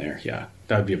 something in there. Yeah,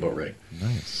 that would be about right.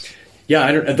 Nice.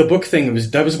 Yeah, the book thing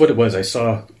that was what it was. I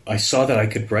saw that I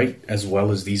could write as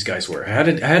well as these guys were. I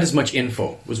had as much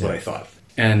info was what I thought.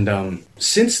 And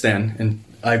since then, and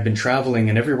I've been traveling,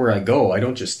 and everywhere I go, I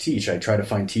don't just teach. I try to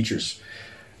find teachers.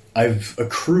 I've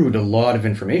accrued a lot of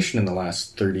information in the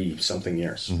last 30-something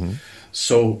years. Mm-hmm.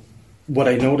 So what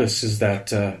I notice is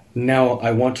that now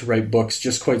I want to write books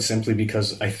just quite simply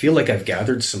because I feel like I've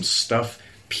gathered some stuff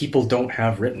people don't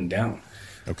have written down.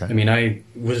 Okay. I mean, I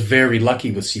was very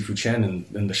lucky with Sifu Chen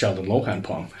and the Sheldon Lohan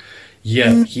poem,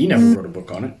 yet he never wrote a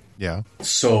book on it. Yeah.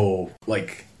 So,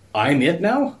 I'm it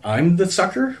now. I'm the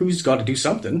sucker who's got to do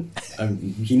something.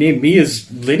 He named me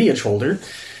his lineage holder,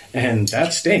 and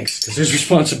that stinks because there's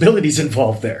responsibilities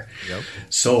involved there. Yep.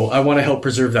 So I want to help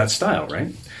preserve that style,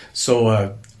 right?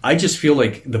 So I just feel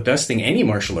like the best thing any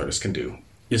martial artist can do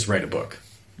is write a book.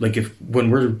 Like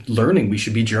when we're learning, we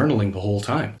should be journaling the whole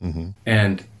time. Mm-hmm.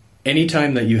 And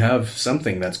anytime that you have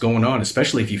something that's going on,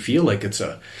 especially if you feel like it's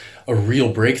a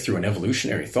real breakthrough in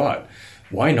evolutionary thought,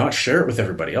 why not share it with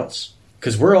everybody else?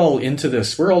 Because we're all into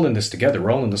this. We're all in this together.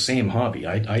 We're all in the same hobby.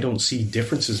 I don't see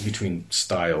differences between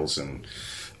styles and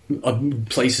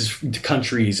places,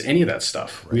 countries, any of that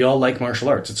stuff. Right. We all like martial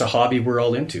arts. It's a hobby we're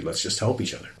all into. Let's just help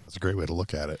each other. That's a great way to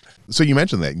look at it. So you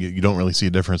mentioned that you don't really see a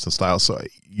difference in style. So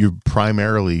you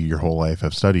primarily your whole life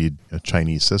have studied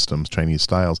Chinese systems, Chinese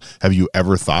styles. Have you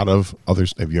ever thought of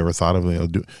others? Have you ever thought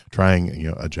of trying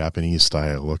a Japanese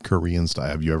style, a Korean style?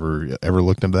 Have you ever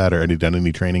looked into that or done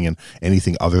any training in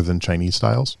anything other than Chinese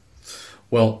styles?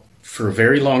 Well, for a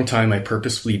very long time, I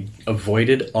purposefully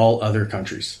avoided all other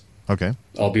countries. Okay.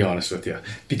 I'll be honest with you.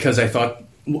 Because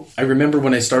I remember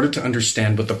when I started to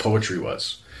understand what the poetry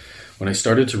was, when I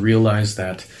started to realize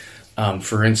that,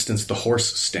 for instance, the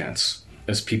horse stance,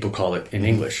 as people call it in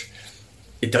English,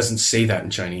 it doesn't say that in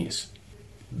Chinese.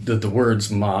 The words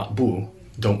ma, bu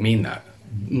don't mean that.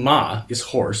 Ma is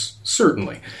horse,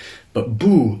 certainly. But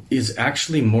bu is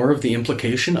actually more of the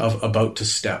implication of about to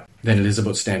step than it is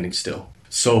about standing still.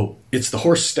 So it's the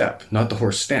horse step, not the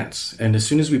horse stance. And as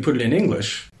soon as we put it in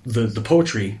English, the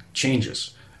poetry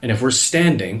changes. And if we're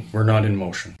standing, we're not in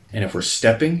motion. And if we're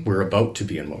stepping, we're about to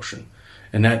be in motion.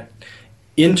 And that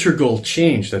integral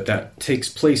change that takes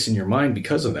place in your mind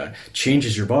because of that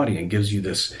changes your body and gives you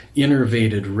this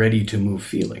innervated, ready-to-move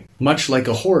feeling. Much like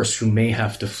a horse who may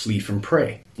have to flee from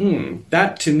prey.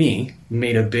 That, to me,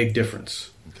 made a big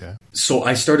difference. Okay. So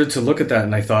I started to look at that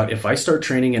and I thought, if I start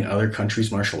training in other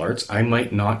countries' martial arts, I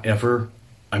might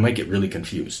get really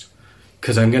confused.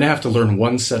 because I'm going to have to learn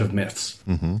one set of myths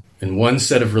and one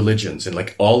set of religions and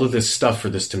like all of this stuff for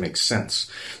this to make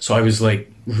sense. So I was like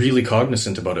really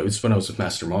cognizant about it. It's when I was with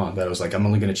Master Ma that I was like, I'm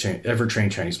only going to ever train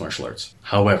Chinese martial arts.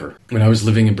 However, when I was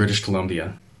living in British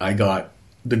Columbia, I got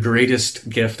the greatest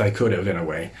gift I could have in a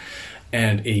way.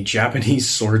 And a Japanese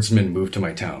swordsman moved to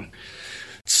my town.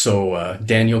 So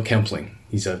Daniel Kempling,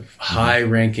 he's a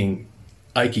high-ranking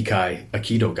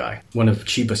Aikido guy, one of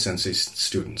Chiba Sensei's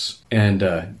students. And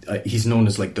he's known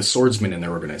as like the swordsman in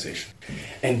their organization.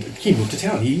 And he moved to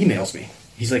town. He emails me.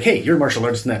 He's like, hey, you're a martial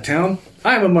artist in that town.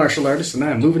 I'm a martial artist and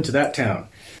I'm moving to that town.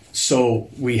 So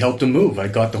we helped him move. I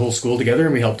got the whole school together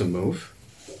and we helped him move.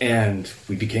 And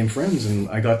we became friends, and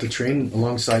I got to train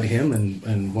alongside him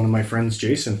and one of my friends,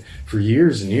 Jason, for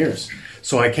years and years.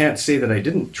 So I can't say that I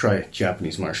didn't try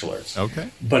Japanese martial arts. Okay.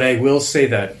 But I will say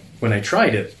that when I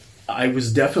tried it, I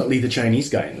was definitely the Chinese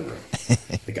guy in the room.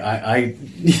 Like I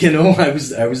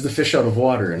was the fish out of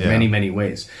water in many, many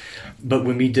ways. But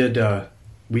when we did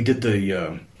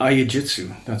the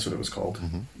Ai-jitsu, that's what it was called,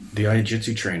 the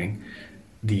Ai-jitsu training,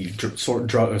 the sword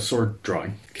drawing,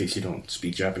 in case you don't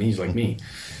speak Japanese like me.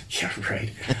 Yeah,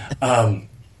 right.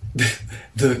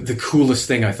 The coolest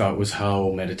thing I thought was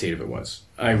how meditative it was.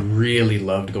 I really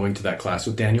loved going to that class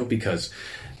with Daniel because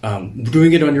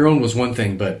doing it on your own was one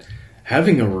thing, but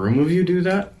having a room of you do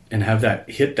that and have that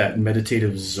hit that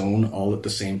meditative zone all at the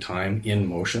same time in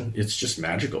motion, it's just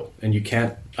magical. And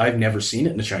I've never seen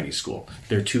it in a Chinese school.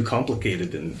 They're too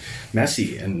complicated and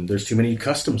messy, and there's too many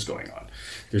customs going on.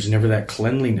 There's never that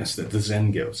cleanliness that the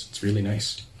Zen gives. It's really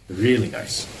nice. Really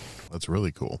nice. That's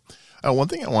really cool. One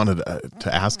thing I wanted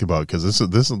to ask about, because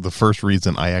this is the first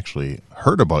reason I actually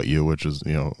heard about you, which is,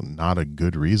 not a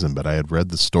good reason, but I had read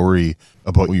the story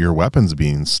about your weapons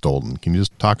being stolen. Can you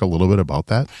just talk a little bit about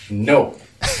that? No.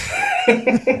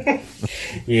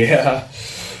 Yeah.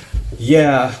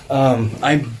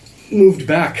 I moved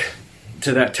back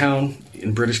to that town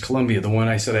in British Columbia, the one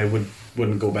I said I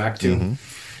wouldn't go back to.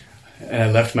 And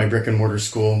I left my brick and mortar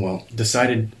school.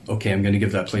 Decided, okay, I'm going to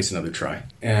give that place another try.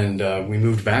 And we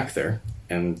moved back there.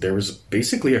 And there was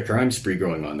basically a crime spree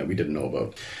going on that we didn't know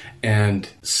about. And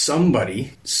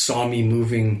somebody saw me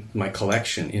moving my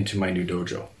collection into my new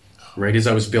dojo. Right as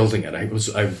I was building it, I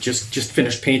just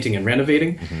finished painting and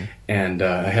renovating, and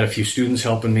I had a few students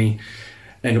helping me,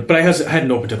 but I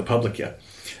hadn't opened to the public yet.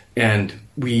 And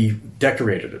we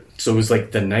decorated it. So it was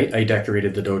like the night I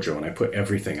decorated the dojo, and I put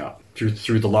everything up.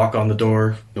 Threw the lock on the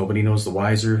door. Nobody knows the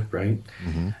wiser, right?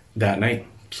 That night,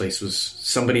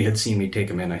 somebody had seen me take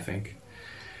them in, I think.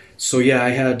 So yeah, I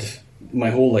had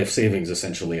my whole life savings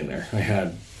essentially in there. I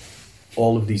had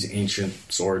all of these ancient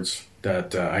swords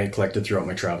that I had collected throughout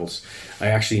my travels. I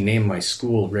actually named my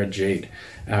school Red Jade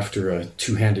after a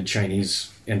two-handed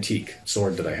Chinese antique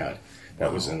sword that I had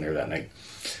that was in there that night.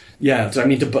 Yeah, so I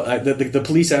mean, the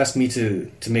police asked me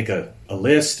to make a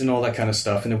list and all that kind of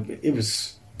stuff, and it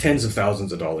was tens of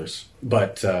thousands of dollars.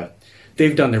 But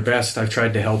they've done their best. I've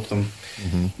tried to help them.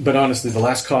 But honestly, the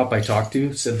last cop I talked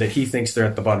to said that he thinks they're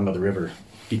at the bottom of the river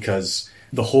because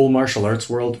the whole martial arts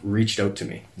world reached out to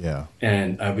me. Yeah.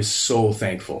 And I was so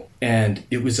thankful. And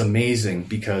it was amazing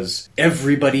because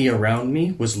everybody around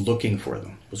me was looking for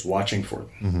them, was watching for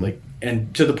them.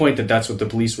 And to the point that that's what the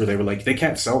police were. They were like, they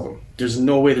can't sell them. There's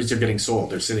no way that they're getting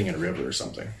sold. They're sitting in a river or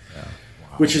something. Yeah.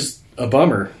 Wow. Which is a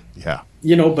bummer. Yeah.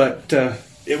 But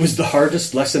it was the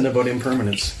hardest lesson about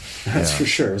impermanence. That's for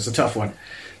sure. It was a tough one.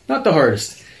 Not the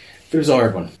hardest. It was a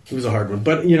hard one. It was a hard one.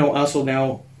 But, also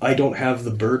now I don't have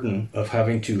the burden of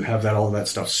having to have all that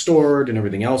stuff stored and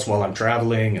everything else while I'm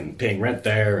traveling and paying rent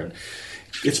there. And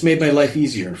it's made my life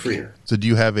easier and freer. So do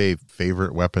you have a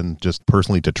favorite weapon just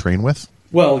personally to train with?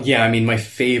 Well, yeah, I mean, my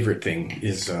favorite thing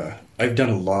is I've done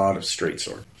a lot of straight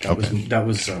sword. That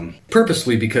was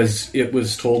purposely because it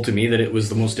was told to me that it was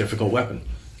the most difficult weapon.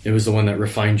 It was the one that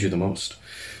refined you the most.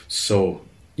 So,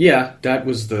 yeah, that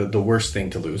was the worst thing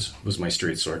to lose, was my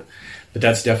straight sword. But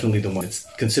that's definitely the one. It's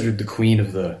considered the queen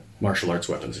of the martial arts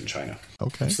weapons in China.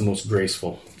 Okay. It's the most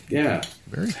graceful. Yeah.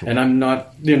 Very cool. And I'm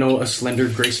not, a slender,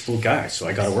 graceful guy, so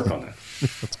I got to work on that.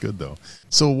 That's good, though.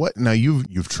 So now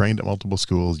you've trained at multiple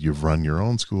schools, you've run your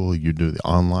own school, you do the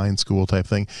online school type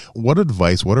thing. What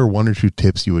are one or two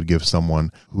tips you would give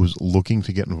someone who's looking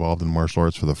to get involved in martial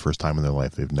arts for the first time in their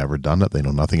life? They've never done it, they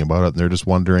know nothing about it, and they're just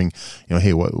wondering,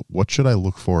 hey, what should I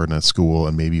look for in a school,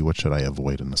 and maybe what should I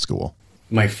avoid in a school?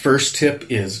 My first tip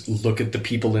is look at the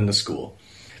people in the school.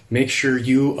 Make sure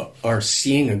you are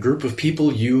seeing a group of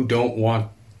people you don't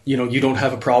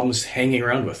have a problem hanging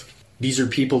around with. These are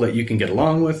people that you can get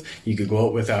along with, you could go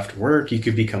out with after work, you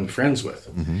could become friends with.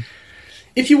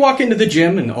 If you walk into the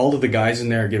gym and all of the guys in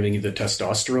there are giving you the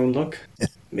testosterone look,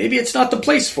 maybe it's not the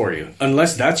place for you,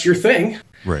 unless that's your thing.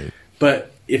 Right.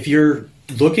 But if you're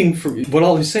looking for, what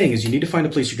all I'm saying is you need to find a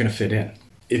place you're going to fit in.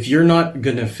 If you're not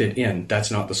going to fit in, that's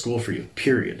not the school for you,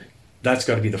 period. That's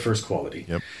got to be the first quality.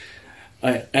 Yep.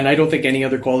 And I don't think any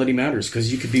other quality matters,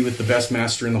 because you could be with the best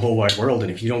master in the whole wide world,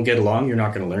 and if you don't get along, you're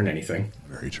not going to learn anything.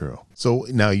 Very true. So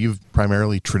now you've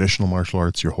primarily traditional martial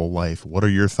arts your whole life. What are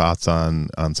your thoughts on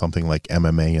something like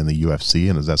MMA and the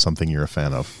UFC, and is that something you're a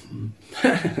fan of?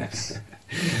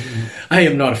 I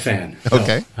am not a fan.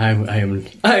 Okay. No,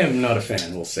 I am not a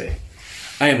fan, we'll say.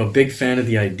 I am a big fan of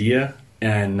the idea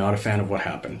and not a fan of what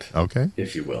happened. Okay.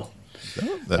 If you will.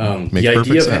 That makes the perfect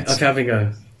idea sense. of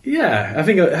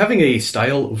having a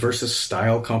style versus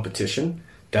style competition,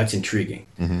 that's intriguing.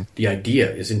 Mm-hmm. The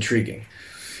idea is intriguing.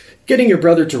 Getting your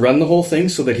brother to run the whole thing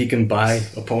so that he can buy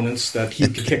opponents that he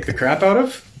can kick the crap out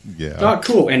of, not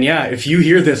cool. And yeah, if you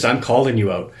hear this, I'm calling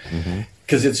you out,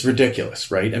 because it's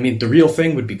ridiculous, right? I mean, the real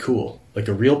thing would be cool, like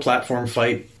a real platform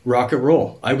fight, rock and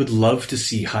roll. I would love to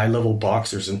see high-level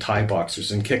boxers and Thai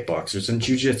boxers and kickboxers and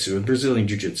jiu-jitsu and Brazilian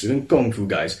jiu-jitsu and kung fu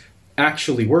guys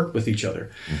actually work with each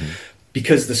other,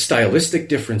 because the stylistic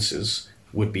differences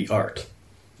would be art.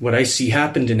 What I see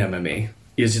happened in MMA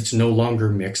is it's no longer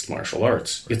mixed martial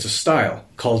arts. It's a style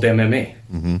called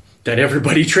MMA that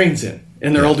everybody trains in,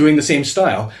 and they're all doing the same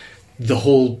style. The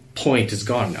whole point is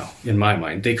gone now, in my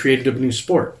mind. They created a new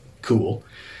sport. Cool.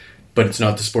 But it's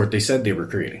not the sport they said they were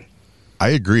creating. I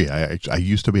agree. I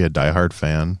used to be a diehard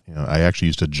fan. You know, I actually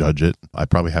used to judge it. I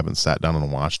probably haven't sat down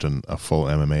and watched a full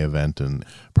MMA event in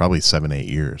probably 7-8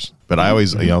 years. But I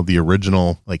always, the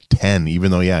original like 10,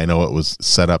 even though, I know it was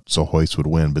set up so Hoist would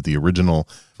win, but the original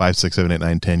 5, 6, 7, 8,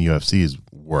 9, 10 UFCs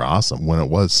were awesome when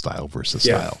it was style versus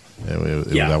style.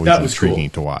 That was intriguing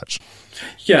to watch.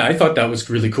 Yeah, I thought that was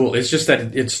really cool. It's just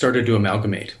that it started to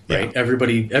amalgamate, right? Yeah.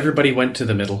 Everybody went to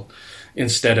the middle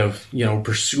instead of,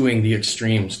 pursuing the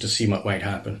extremes to see what might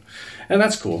happen. And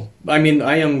that's cool. I mean,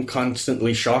 I am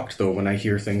constantly shocked, though, when I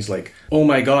hear things like, oh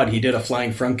my God, he did a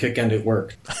flying front kick and it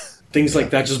worked. Things like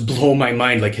that just blow my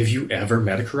mind. Like, have you ever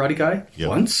met a karate guy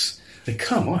once? Like,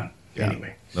 come on. Yeah.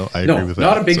 Anyway. No, I agree with that.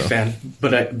 Not a big fan,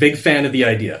 but a big fan of the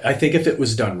idea. I think if it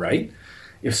was done right,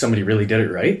 if somebody really did it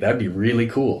right, that'd be really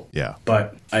cool. Yeah.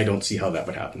 But I don't see how that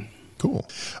would happen. Cool.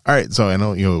 All right. So I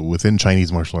know, within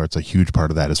Chinese martial arts, a huge part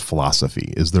of that is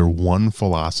philosophy. Is there one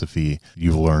philosophy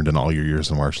you've learned in all your years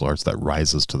of martial arts that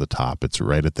rises to the top? It's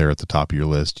right there at the top of your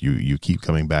list. You keep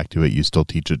coming back to it. You still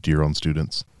teach it to your own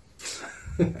students.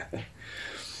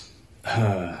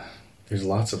 There's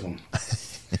lots of them.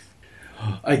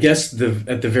 I guess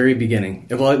at the very beginning,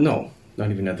 well, no,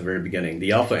 not even at the very beginning,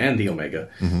 the alpha and the omega.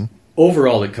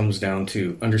 Overall, it comes down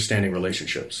to understanding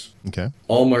relationships. Okay.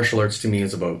 All martial arts to me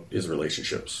is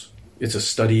relationships. It's a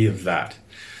study of that.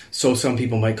 So some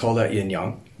people might call that yin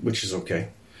yang, which is okay.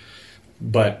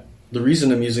 But the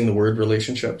reason I'm using the word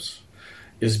relationships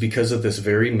is because of this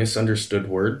very misunderstood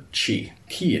word, chi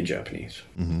in Japanese.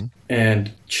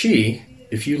 And chi,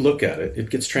 if you look at it, it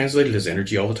gets translated as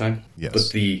energy all the time. Yes. But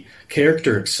the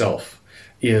character itself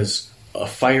is a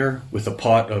fire with a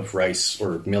pot of rice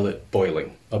or millet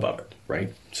boiling above it,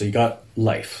 right? So you got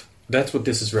life. That's what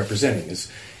this is representing,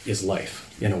 is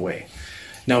life, in a way.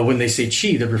 Now, when they say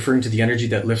chi, they're referring to the energy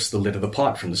that lifts the lid of the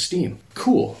pot from the steam.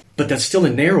 Cool. But that's still a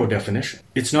narrow definition.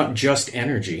 It's not just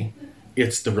energy.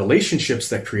 It's the relationships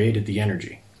that created the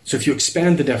energy. So if you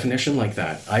expand the definition like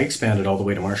that, I expand it all the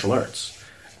way to martial arts.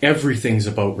 Everything's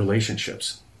about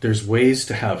relationships. There's ways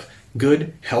to have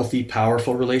good, healthy,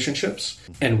 powerful relationships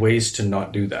and ways to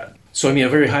not do that. So, I mean, a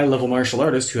very high-level martial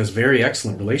artist who has very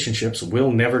excellent relationships will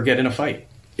never get in a fight.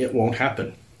 It won't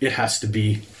happen. It has to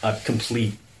be a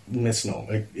complete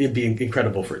misnomer. It'd be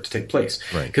incredible for it to take place.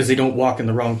 Right. Because they don't walk in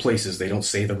the wrong places. They don't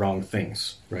say the wrong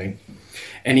things, right?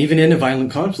 And even in a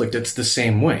violent conflict, it's the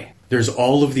same way. There's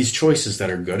all of these choices that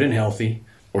are good and healthy,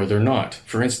 or they're not.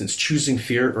 For instance, choosing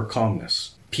fear or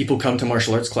calmness. People come to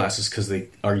martial arts classes because they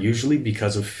are usually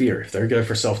because of fear. If they're good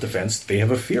for self-defense, they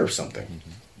have a fear of something.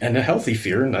 And a healthy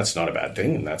fear, and that's not a bad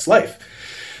thing, and that's life.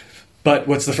 But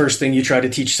what's the first thing you try to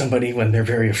teach somebody when they're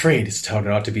very afraid? Is how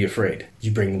not to be afraid. You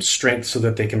bring them strength so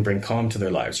that they can bring calm to their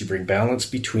lives. You bring balance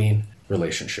between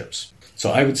relationships.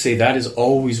 So I would say that is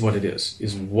always what it is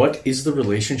what is the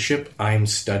relationship I'm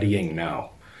studying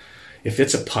now? If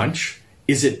it's a punch,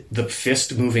 is it the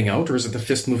fist moving out or is it the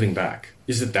fist moving back?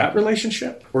 Is it that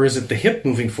relationship? Or is it the hip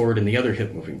moving forward and the other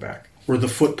hip moving back? Or the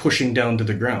foot pushing down to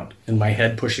the ground and my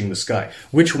head pushing the sky?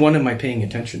 Which one am I paying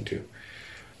attention to?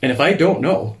 And if I don't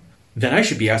know, then I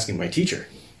should be asking my teacher,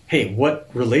 hey, what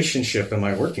relationship am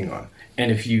I working on?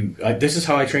 And if this is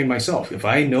how I train myself. If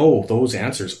I know those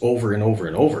answers over and over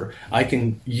and over, I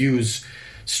can use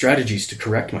strategies to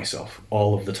correct myself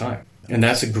all of the time. And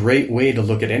that's a great way to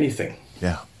look at anything.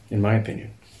 Yeah. In my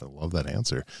opinion. I love that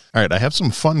answer. All right, I have some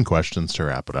fun questions to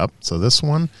wrap it up. So this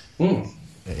one,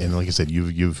 and like I said,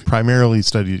 you've primarily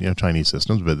studied Chinese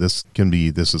systems, but this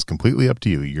is completely up to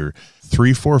you. You're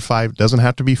 3, 4, 5 doesn't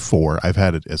have to be 4. I've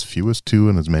had it as few as 2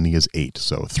 and as many as 8.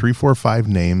 So 3, 4, 5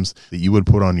 names that you would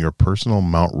put on your personal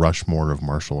Mount Rushmore of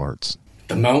martial arts.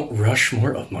 The Mount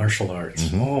Rushmore of martial arts.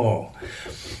 Mm-hmm. Oh,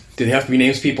 do they have to be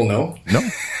names people know?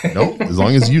 No. As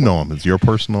long as you know them, it's your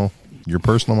personal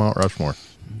Mount Rushmore.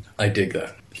 I dig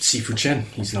that. Sifu Chen,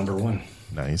 he's number 1.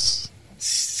 Nice.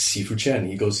 Sifu Chen,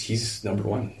 he's number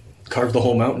 1. Carve the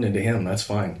whole mountain into him, that's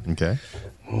fine. Okay.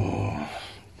 Oh,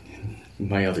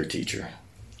 my other teacher,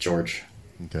 George.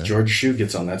 Okay. George Shu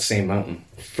gets on that same mountain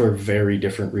for very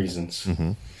different reasons.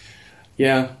 Mm-hmm.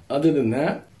 Yeah, other than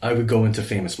that, I would go into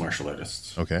famous martial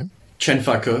artists. Okay. Chen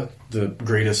Fa-ke, the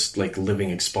greatest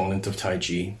living exponent of Tai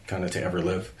Chi kind of to ever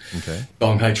live. Okay.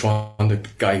 Dong Hai Chuan, the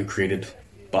guy who created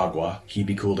Bagua, he'd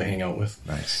be cool to hang out with.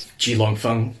 Nice. Ji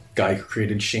Longfeng, guy who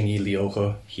created Xingyi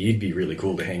Liuhe, he'd be really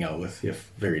cool to hang out with,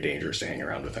 if very dangerous to hang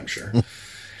around with, I'm sure.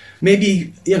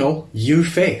 Maybe, Yu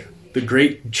Fei, the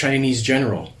great Chinese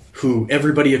general, who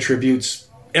everybody attributes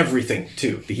everything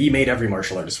to. He made every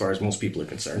martial art as far as most people are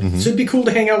concerned. Mm-hmm. So it'd be cool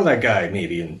to hang out with that guy,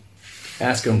 maybe, and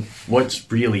ask him what's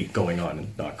really going on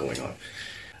and not going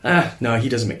on. No, he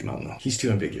doesn't make the mountain, though. He's too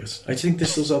ambiguous. I think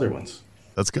there's those other ones.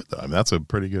 That's good, though. I mean, that's a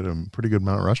pretty good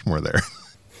Mount Rushmore there.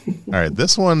 All right,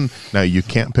 this one, now you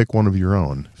can't pick one of your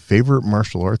own. Favorite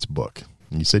martial arts book?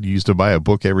 You said you used to buy a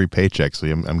book every paycheck, so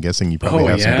I'm guessing you probably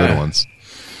have some good ones.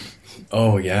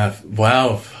 Oh, yeah.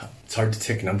 Wow. It's hard to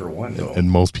pick number 1, though.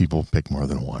 And most people pick more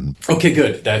than one. Okay,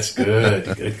 good. That's good.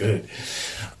 good.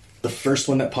 The first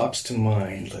one that pops to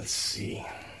mind, let's see.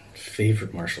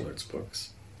 Favorite martial arts books.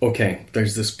 Okay,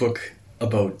 there's this book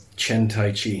about Chen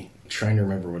Tai Chi. I'm trying to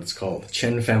remember what it's called.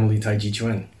 Chen Family Tai Chi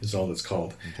Chuan is all it's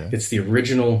called. Okay. It's the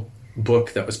original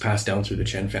book that was passed down through the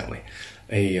Chen family.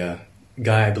 A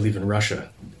guy, I believe in Russia,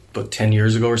 about 10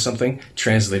 years ago or something,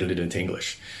 translated it into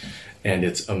English. And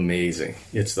it's amazing.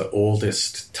 It's the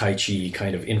oldest Tai Chi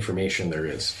kind of information there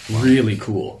is. Really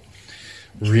cool.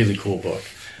 Really cool book.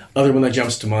 Other one that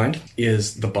jumps to mind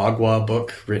is the Bagua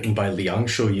book written by Liang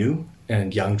Shouyu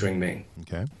and Yang Zhengming.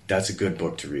 Okay. That's a good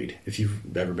book to read if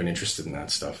you've ever been interested in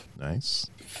that stuff. Nice.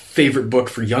 Favorite book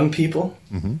for young people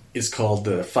is called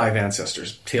The Five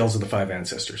Ancestors, Tales of the Five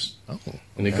Ancestors. Oh, okay.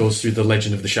 And it goes through the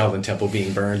legend of the Shaolin Temple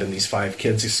being burned and these 5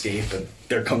 kids escape and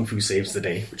their kung fu saves the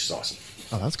day, which is awesome.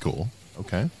 Oh, that's cool.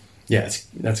 Okay. Yeah,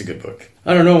 that's a good book.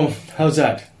 I don't know. How's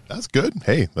that? That's good.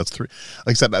 Hey, that's 3. Like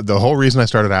I said, the whole reason I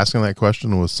started asking that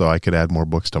question was so I could add more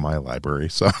books to my library.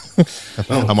 So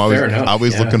I'm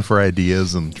always looking for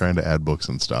ideas and trying to add books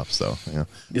and stuff. So yeah,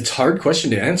 it's a hard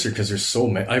question to answer because there's so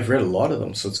many. I've read a lot of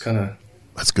them, so it's kind of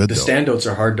that's good. The standouts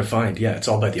are hard to find. Yeah, it's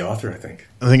all by the author, I think.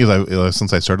 The thing is,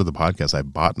 since I started the podcast, I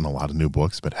bought a lot of new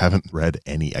books, but haven't read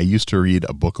any. I used to read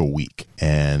a book a week,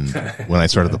 and when I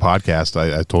started the podcast,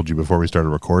 I told you before we started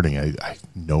recording, I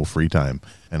no free time.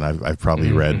 And I've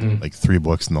probably read like 3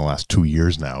 books in the last 2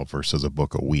 years now versus a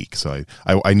book a week. So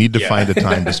I need to find a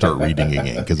time to start reading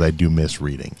again because I do miss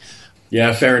reading.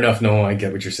 Yeah, fair enough. No, I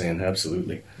get what you're saying.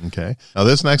 Absolutely. Okay. Now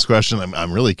this next question,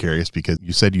 I'm really curious because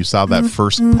you said you saw that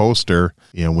first poster,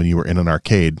 when you were in an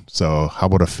arcade. So how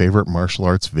about a favorite martial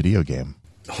arts video game?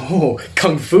 Oh,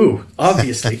 Kung Fu,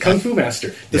 obviously. Kung Fu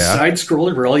Master. The side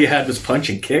scroller where all you had was punch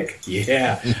and kick.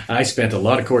 Yeah, I spent a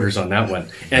lot of quarters on that one.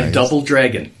 And nice. Double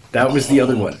Dragon. That was the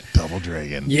other one. Double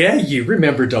Dragon. Yeah, you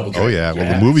remember Double Dragon. Oh, yeah.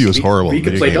 Well, the movie was horrible. The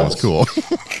video game was cool.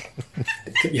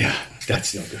 Yeah,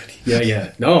 that's no good.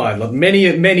 Yeah. No, I love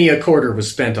many a quarter was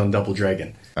spent on Double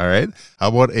Dragon. All right. How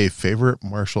about a favorite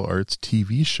martial arts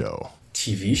TV show?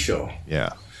 TV show?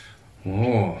 Yeah.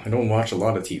 Oh, I don't watch a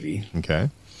lot of TV. Okay.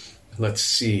 Let's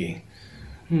see.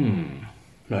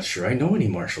 Not sure I know any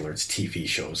martial arts TV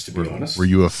shows, to be honest. Were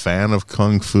you a fan of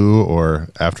Kung Fu, or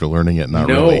after learning it, not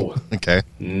really? Okay.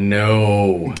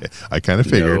 No. Okay. I kind of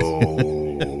figured.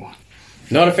 No.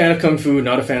 Not a fan of Kung Fu,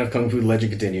 not a fan of Kung Fu The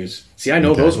Legend Continues. See, I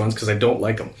know those ones because I don't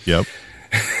like them. Yep.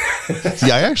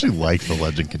 See, I actually like The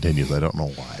Legend Continues. I don't know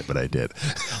why, but I did.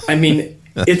 I mean,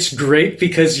 it's great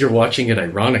because you're watching it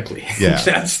ironically. Yeah.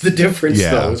 That's the difference,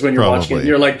 though, is when you're watching it and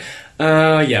you're like,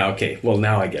 yeah, okay, well,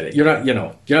 now I get it. You're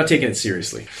not taking it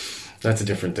seriously. That's a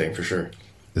different thing for sure.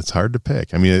 It's hard to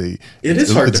pick. I mean,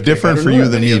 it's hard. It's different for you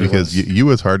than me because you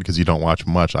it's hard because you don't watch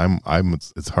much.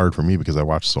 It's hard for me because I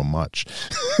watch so much.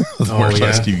 Martial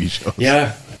arts TV shows.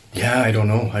 Yeah, Yeah, I don't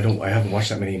know. I haven't watched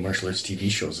that many martial arts TV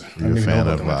shows. Are you a fan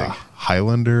of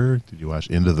Highlander? Did you watch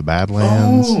Into the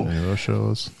Badlands? Oh. Any of those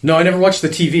shows? No, I never watched the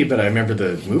TV, but I remember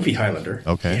the movie Highlander.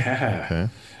 Okay. Yeah. Okay.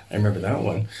 I remember that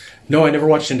one. No, I never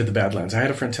watched Into the Badlands. I had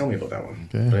a friend tell me about that one,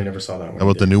 Okay. but I never saw that one. How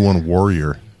about the new one,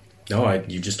 Warrior? No,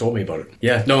 you just told me about it.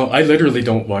 Yeah, no, I literally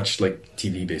don't watch like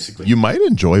TV basically. You might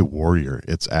enjoy Warrior.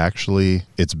 It's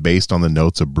based on the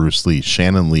notes of Bruce Lee.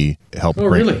 Shannon Lee helped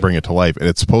bring it to life, and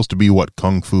it's supposed to be what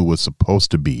Kung Fu was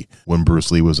supposed to be when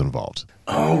Bruce Lee was involved.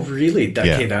 Oh, really?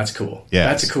 Okay, that's cool. Yeah,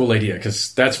 that's a cool idea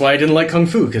because that's why I didn't like Kung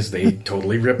Fu because they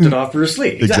totally ripped it off Bruce Lee.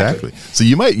 Exactly. So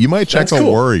you might check out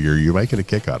Warrior. You might get a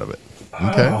kick out of it.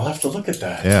 Okay. I'll have to look at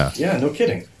that. Yeah. Yeah, no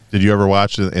kidding. Did you ever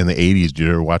watch in the 80s? Did you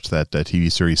ever watch that TV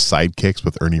series Sidekicks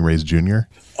with Ernie Reyes Jr.?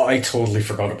 Oh, I totally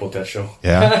forgot about that show.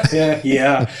 Yeah?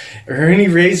 yeah. Ernie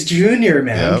Reyes Jr.,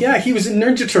 man. Yep. Yeah, he was in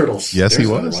Ninja Turtles. Yes, he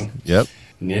was. Yep.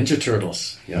 Ninja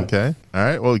Turtles. Yep. Okay. All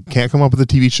right. Well, you can't come up with a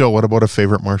TV show. What about a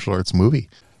favorite martial arts movie?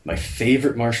 My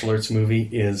favorite martial arts movie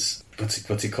is,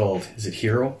 what's it called? Is it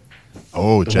Hero?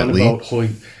 Oh, Jet Li?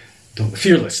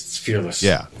 Fearless. It's Fearless.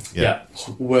 Yeah.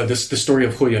 Well, the story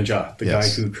of Hu Yunjia, the guy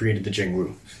who created the Jing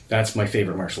Wu. That's my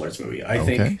favorite martial arts movie. I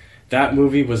think that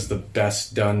movie was the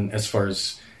best done as far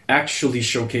as actually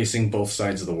showcasing both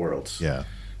sides of the world. Yeah.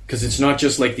 Because it's not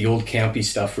just like the old campy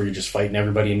stuff where you're just fighting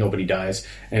everybody and nobody dies.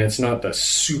 And it's not the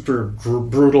super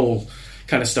brutal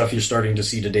kind of stuff you're starting to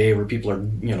see today where people are,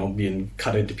 being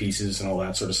cut into pieces and all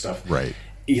that sort of stuff. Right.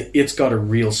 It's got a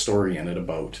real story in it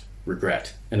about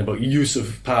regret and about use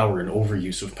of power and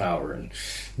overuse of power and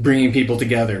bringing people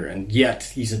together, and yet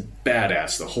he's a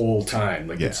badass the whole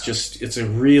time. It's a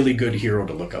really good hero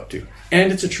to look up to,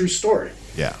 and it's a true story.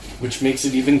 Yeah, which makes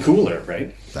it even cooler,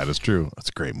 right? That is true. That's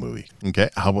a great movie.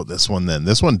 Okay, how about this one then?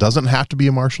 This one doesn't have to be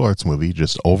a martial arts movie,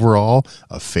 just overall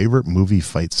a favorite movie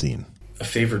fight scene. A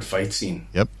favorite fight scene?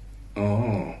 Yep.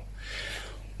 Oh,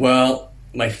 well,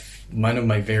 one of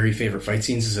my very favorite fight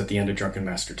scenes is at the end of Drunken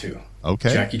Master 2.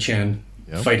 Okay. Jackie Chan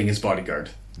fighting his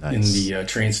bodyguard in the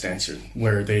train station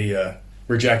where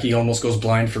Jackie almost goes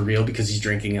blind for real because he's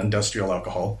drinking industrial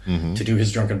alcohol to do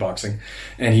his drunken boxing,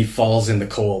 and he falls in the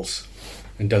coals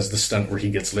and does the stunt where he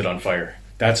gets lit on fire.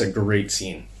 That's a great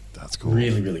scene. That's cool.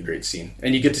 Really, really great scene.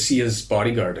 And you get to see his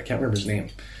bodyguard. I can't remember his name,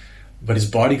 but his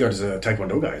bodyguard is a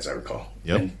Taekwondo guy, as I recall.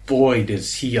 Yep. And boy,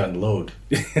 does he unload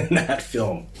in that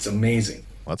film. It's amazing.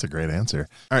 Well, that's a great answer.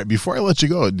 All right, before I let you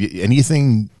go,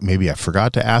 anything maybe I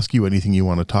forgot to ask you, anything you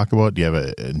want to talk about? Do you have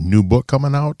a new book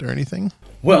coming out or anything?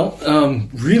 Well,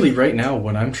 really right now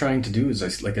what I'm trying to do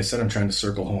is, like I said, I'm trying to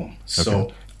circle home.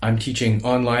 So I'm teaching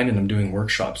online and I'm doing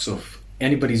workshops. So if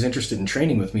anybody's interested in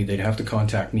training with me, they'd have to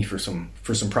contact me for some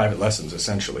private lessons,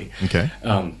 essentially. Okay.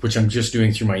 Which I'm just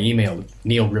doing through my email,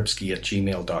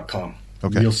 neilripski@gmail.com.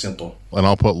 Okay. Real simple. And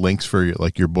I'll put links for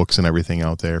your books and everything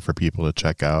out there for people to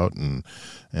check out and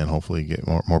hopefully get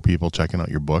more people checking out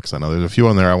your books. I know there's a few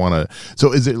on there I want to.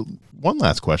 So is it one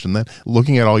last question then?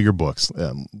 Looking at all your books,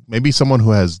 maybe someone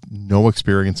who has no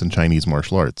experience in Chinese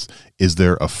martial arts, is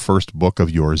there a first book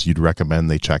of yours you'd recommend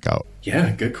they check out?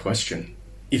 Yeah, good question.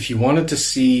 If you wanted to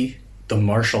see the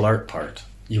martial art part,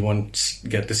 you want to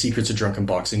get The Secrets of Drunken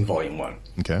Boxing, Volume 1.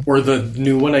 Okay. Or the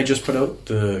new one I just put out,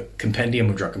 the Compendium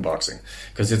of Drunken Boxing,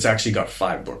 because it's actually got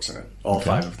 5 books in it. All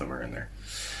 5 of them are in there.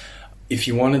 If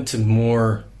you wanted to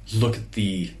more look at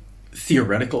the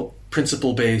theoretical,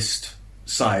 principle-based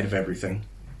side of everything,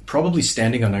 probably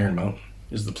Standing on Iron Mountain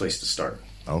is the place to start.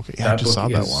 Okay. Yeah, I just saw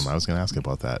that one. I was going to ask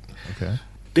about that. Okay.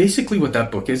 Basically what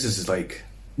that book is like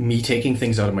me taking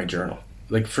things out of my journal.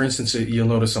 Like, for instance, you'll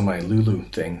notice on my Lulu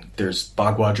thing, there's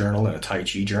Bagua journal and a Tai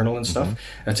Chi journal and stuff.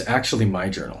 That's actually my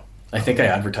journal. I think I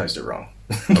advertised it wrong.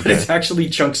 But it's actually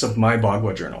chunks of my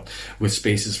Bagua journal with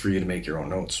spaces for you to make your own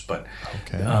notes. But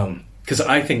because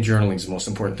I think journaling is the most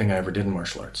important thing I ever did in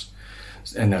martial arts.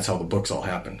 And that's how the books all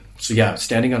happen. So yeah,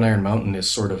 Standing on Iron Mountain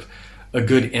is sort of a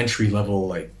good entry level,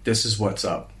 like, this is what's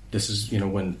up. This is,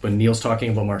 when Neil's talking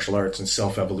about martial arts and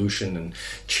self-evolution and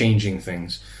changing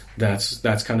things,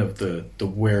 that's kind of the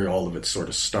where all of it sort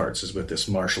of starts, is with this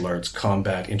martial arts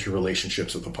combat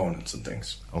interrelationships with opponents and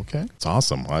things. Okay, it's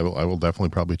awesome. I will definitely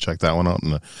probably check that one out,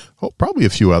 and probably a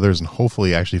few others, and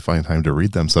hopefully actually find time to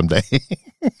read them someday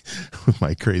with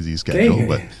my crazy schedule.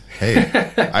 But Hey,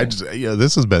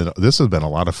 this has been a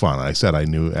lot of fun. I said I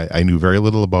knew very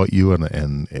little about you,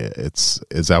 and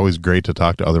it's always great to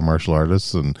talk to other martial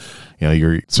artists, and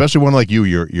you're especially one like you.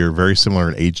 You're very similar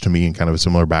in age to me and kind of a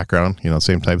similar background.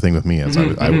 Same type of thing with me. As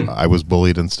I was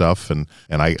bullied and stuff, and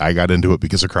I got into it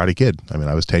because of Karate Kid. I mean,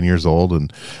 I was 10 years old,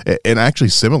 and actually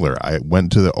similar. I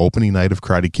went to the opening night of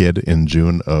Karate Kid in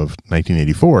June of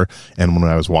 1984, and when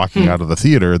I was walking out of the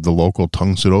theater, the local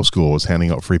Tung Sudo school was handing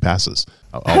out free passes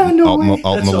out in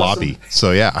the lobby.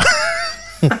 So yeah.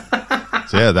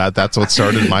 That's what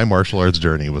started my martial arts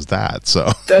journey, was that. So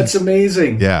that's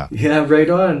amazing. Yeah, right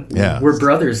on. Yeah, we're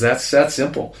brothers. That's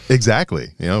simple.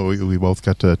 Exactly. We both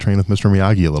got to train with Mr.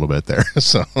 Miyagi a little bit there.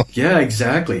 So yeah,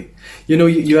 exactly.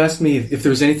 You asked me if there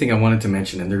was anything I wanted to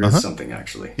mention, and there is something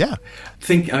actually. Yeah,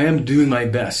 I am doing my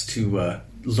best to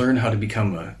learn how to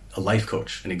become a life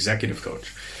coach, an executive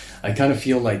coach. I kind of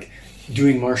feel like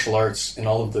doing martial arts and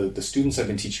all of the students I've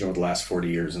been teaching over the last 40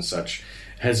 years and such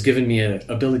has given me an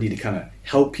ability to kind of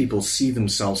help people see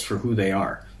themselves for who they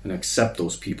are and accept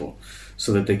those people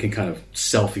so that they can kind of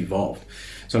self-evolve.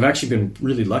 So I've actually been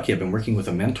really lucky. I've been working with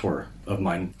a mentor of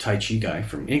mine, Tai Chi guy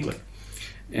from England.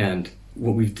 And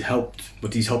what he's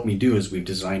helped me do is we've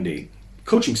designed a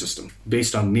coaching system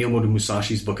based on Miyamoto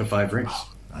Musashi's Book of Five Rings.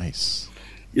 Oh, nice.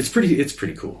 It's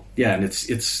pretty cool. Yeah, and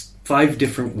it's 5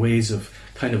 different ways of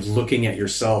kind of looking at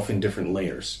yourself in different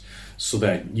layers so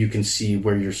that you can see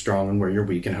where you're strong and where you're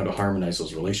weak and how to harmonize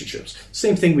those relationships.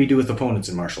 Same thing we do with opponents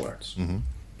in martial arts. Mm-hmm.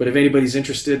 But if anybody's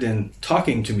interested in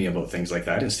talking to me about things like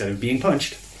that instead of being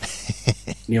punched,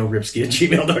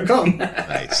 Ripski@gmail.com.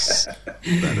 Nice.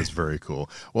 That is very cool.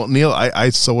 Well, Neil, I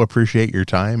so appreciate your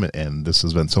time, and this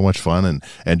has been so much fun.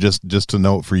 And just to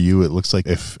note for you, it looks like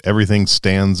if everything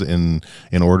stands in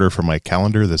order for my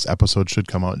calendar, this episode should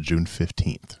come out June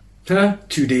 15th.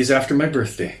 2 days after my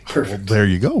birthday. Perfect. Well, there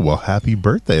you go. Well, happy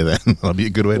birthday then. That'll be a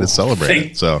good way to celebrate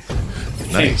it. So,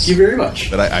 nice. Thank you very much.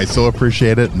 But I so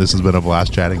appreciate it, and this has been a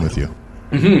blast chatting with you.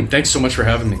 Mm-hmm. Thanks so much for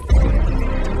having me.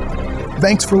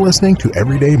 Thanks for listening to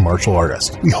Everyday Martial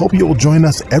Artist. We hope you will join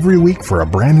us every week for a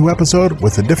brand new episode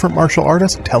with a different martial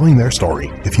artist telling their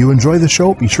story. If you enjoy the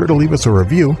show, be sure to leave us a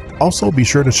review. Also, be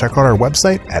sure to check out our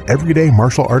website at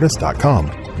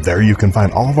everydaymartialartist.com. There you can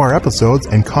find all of our episodes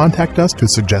and contact us to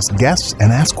suggest guests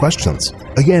and ask questions.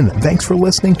 Again, thanks for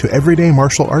listening to Everyday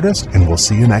Martial Artist, and we'll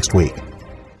see you next week.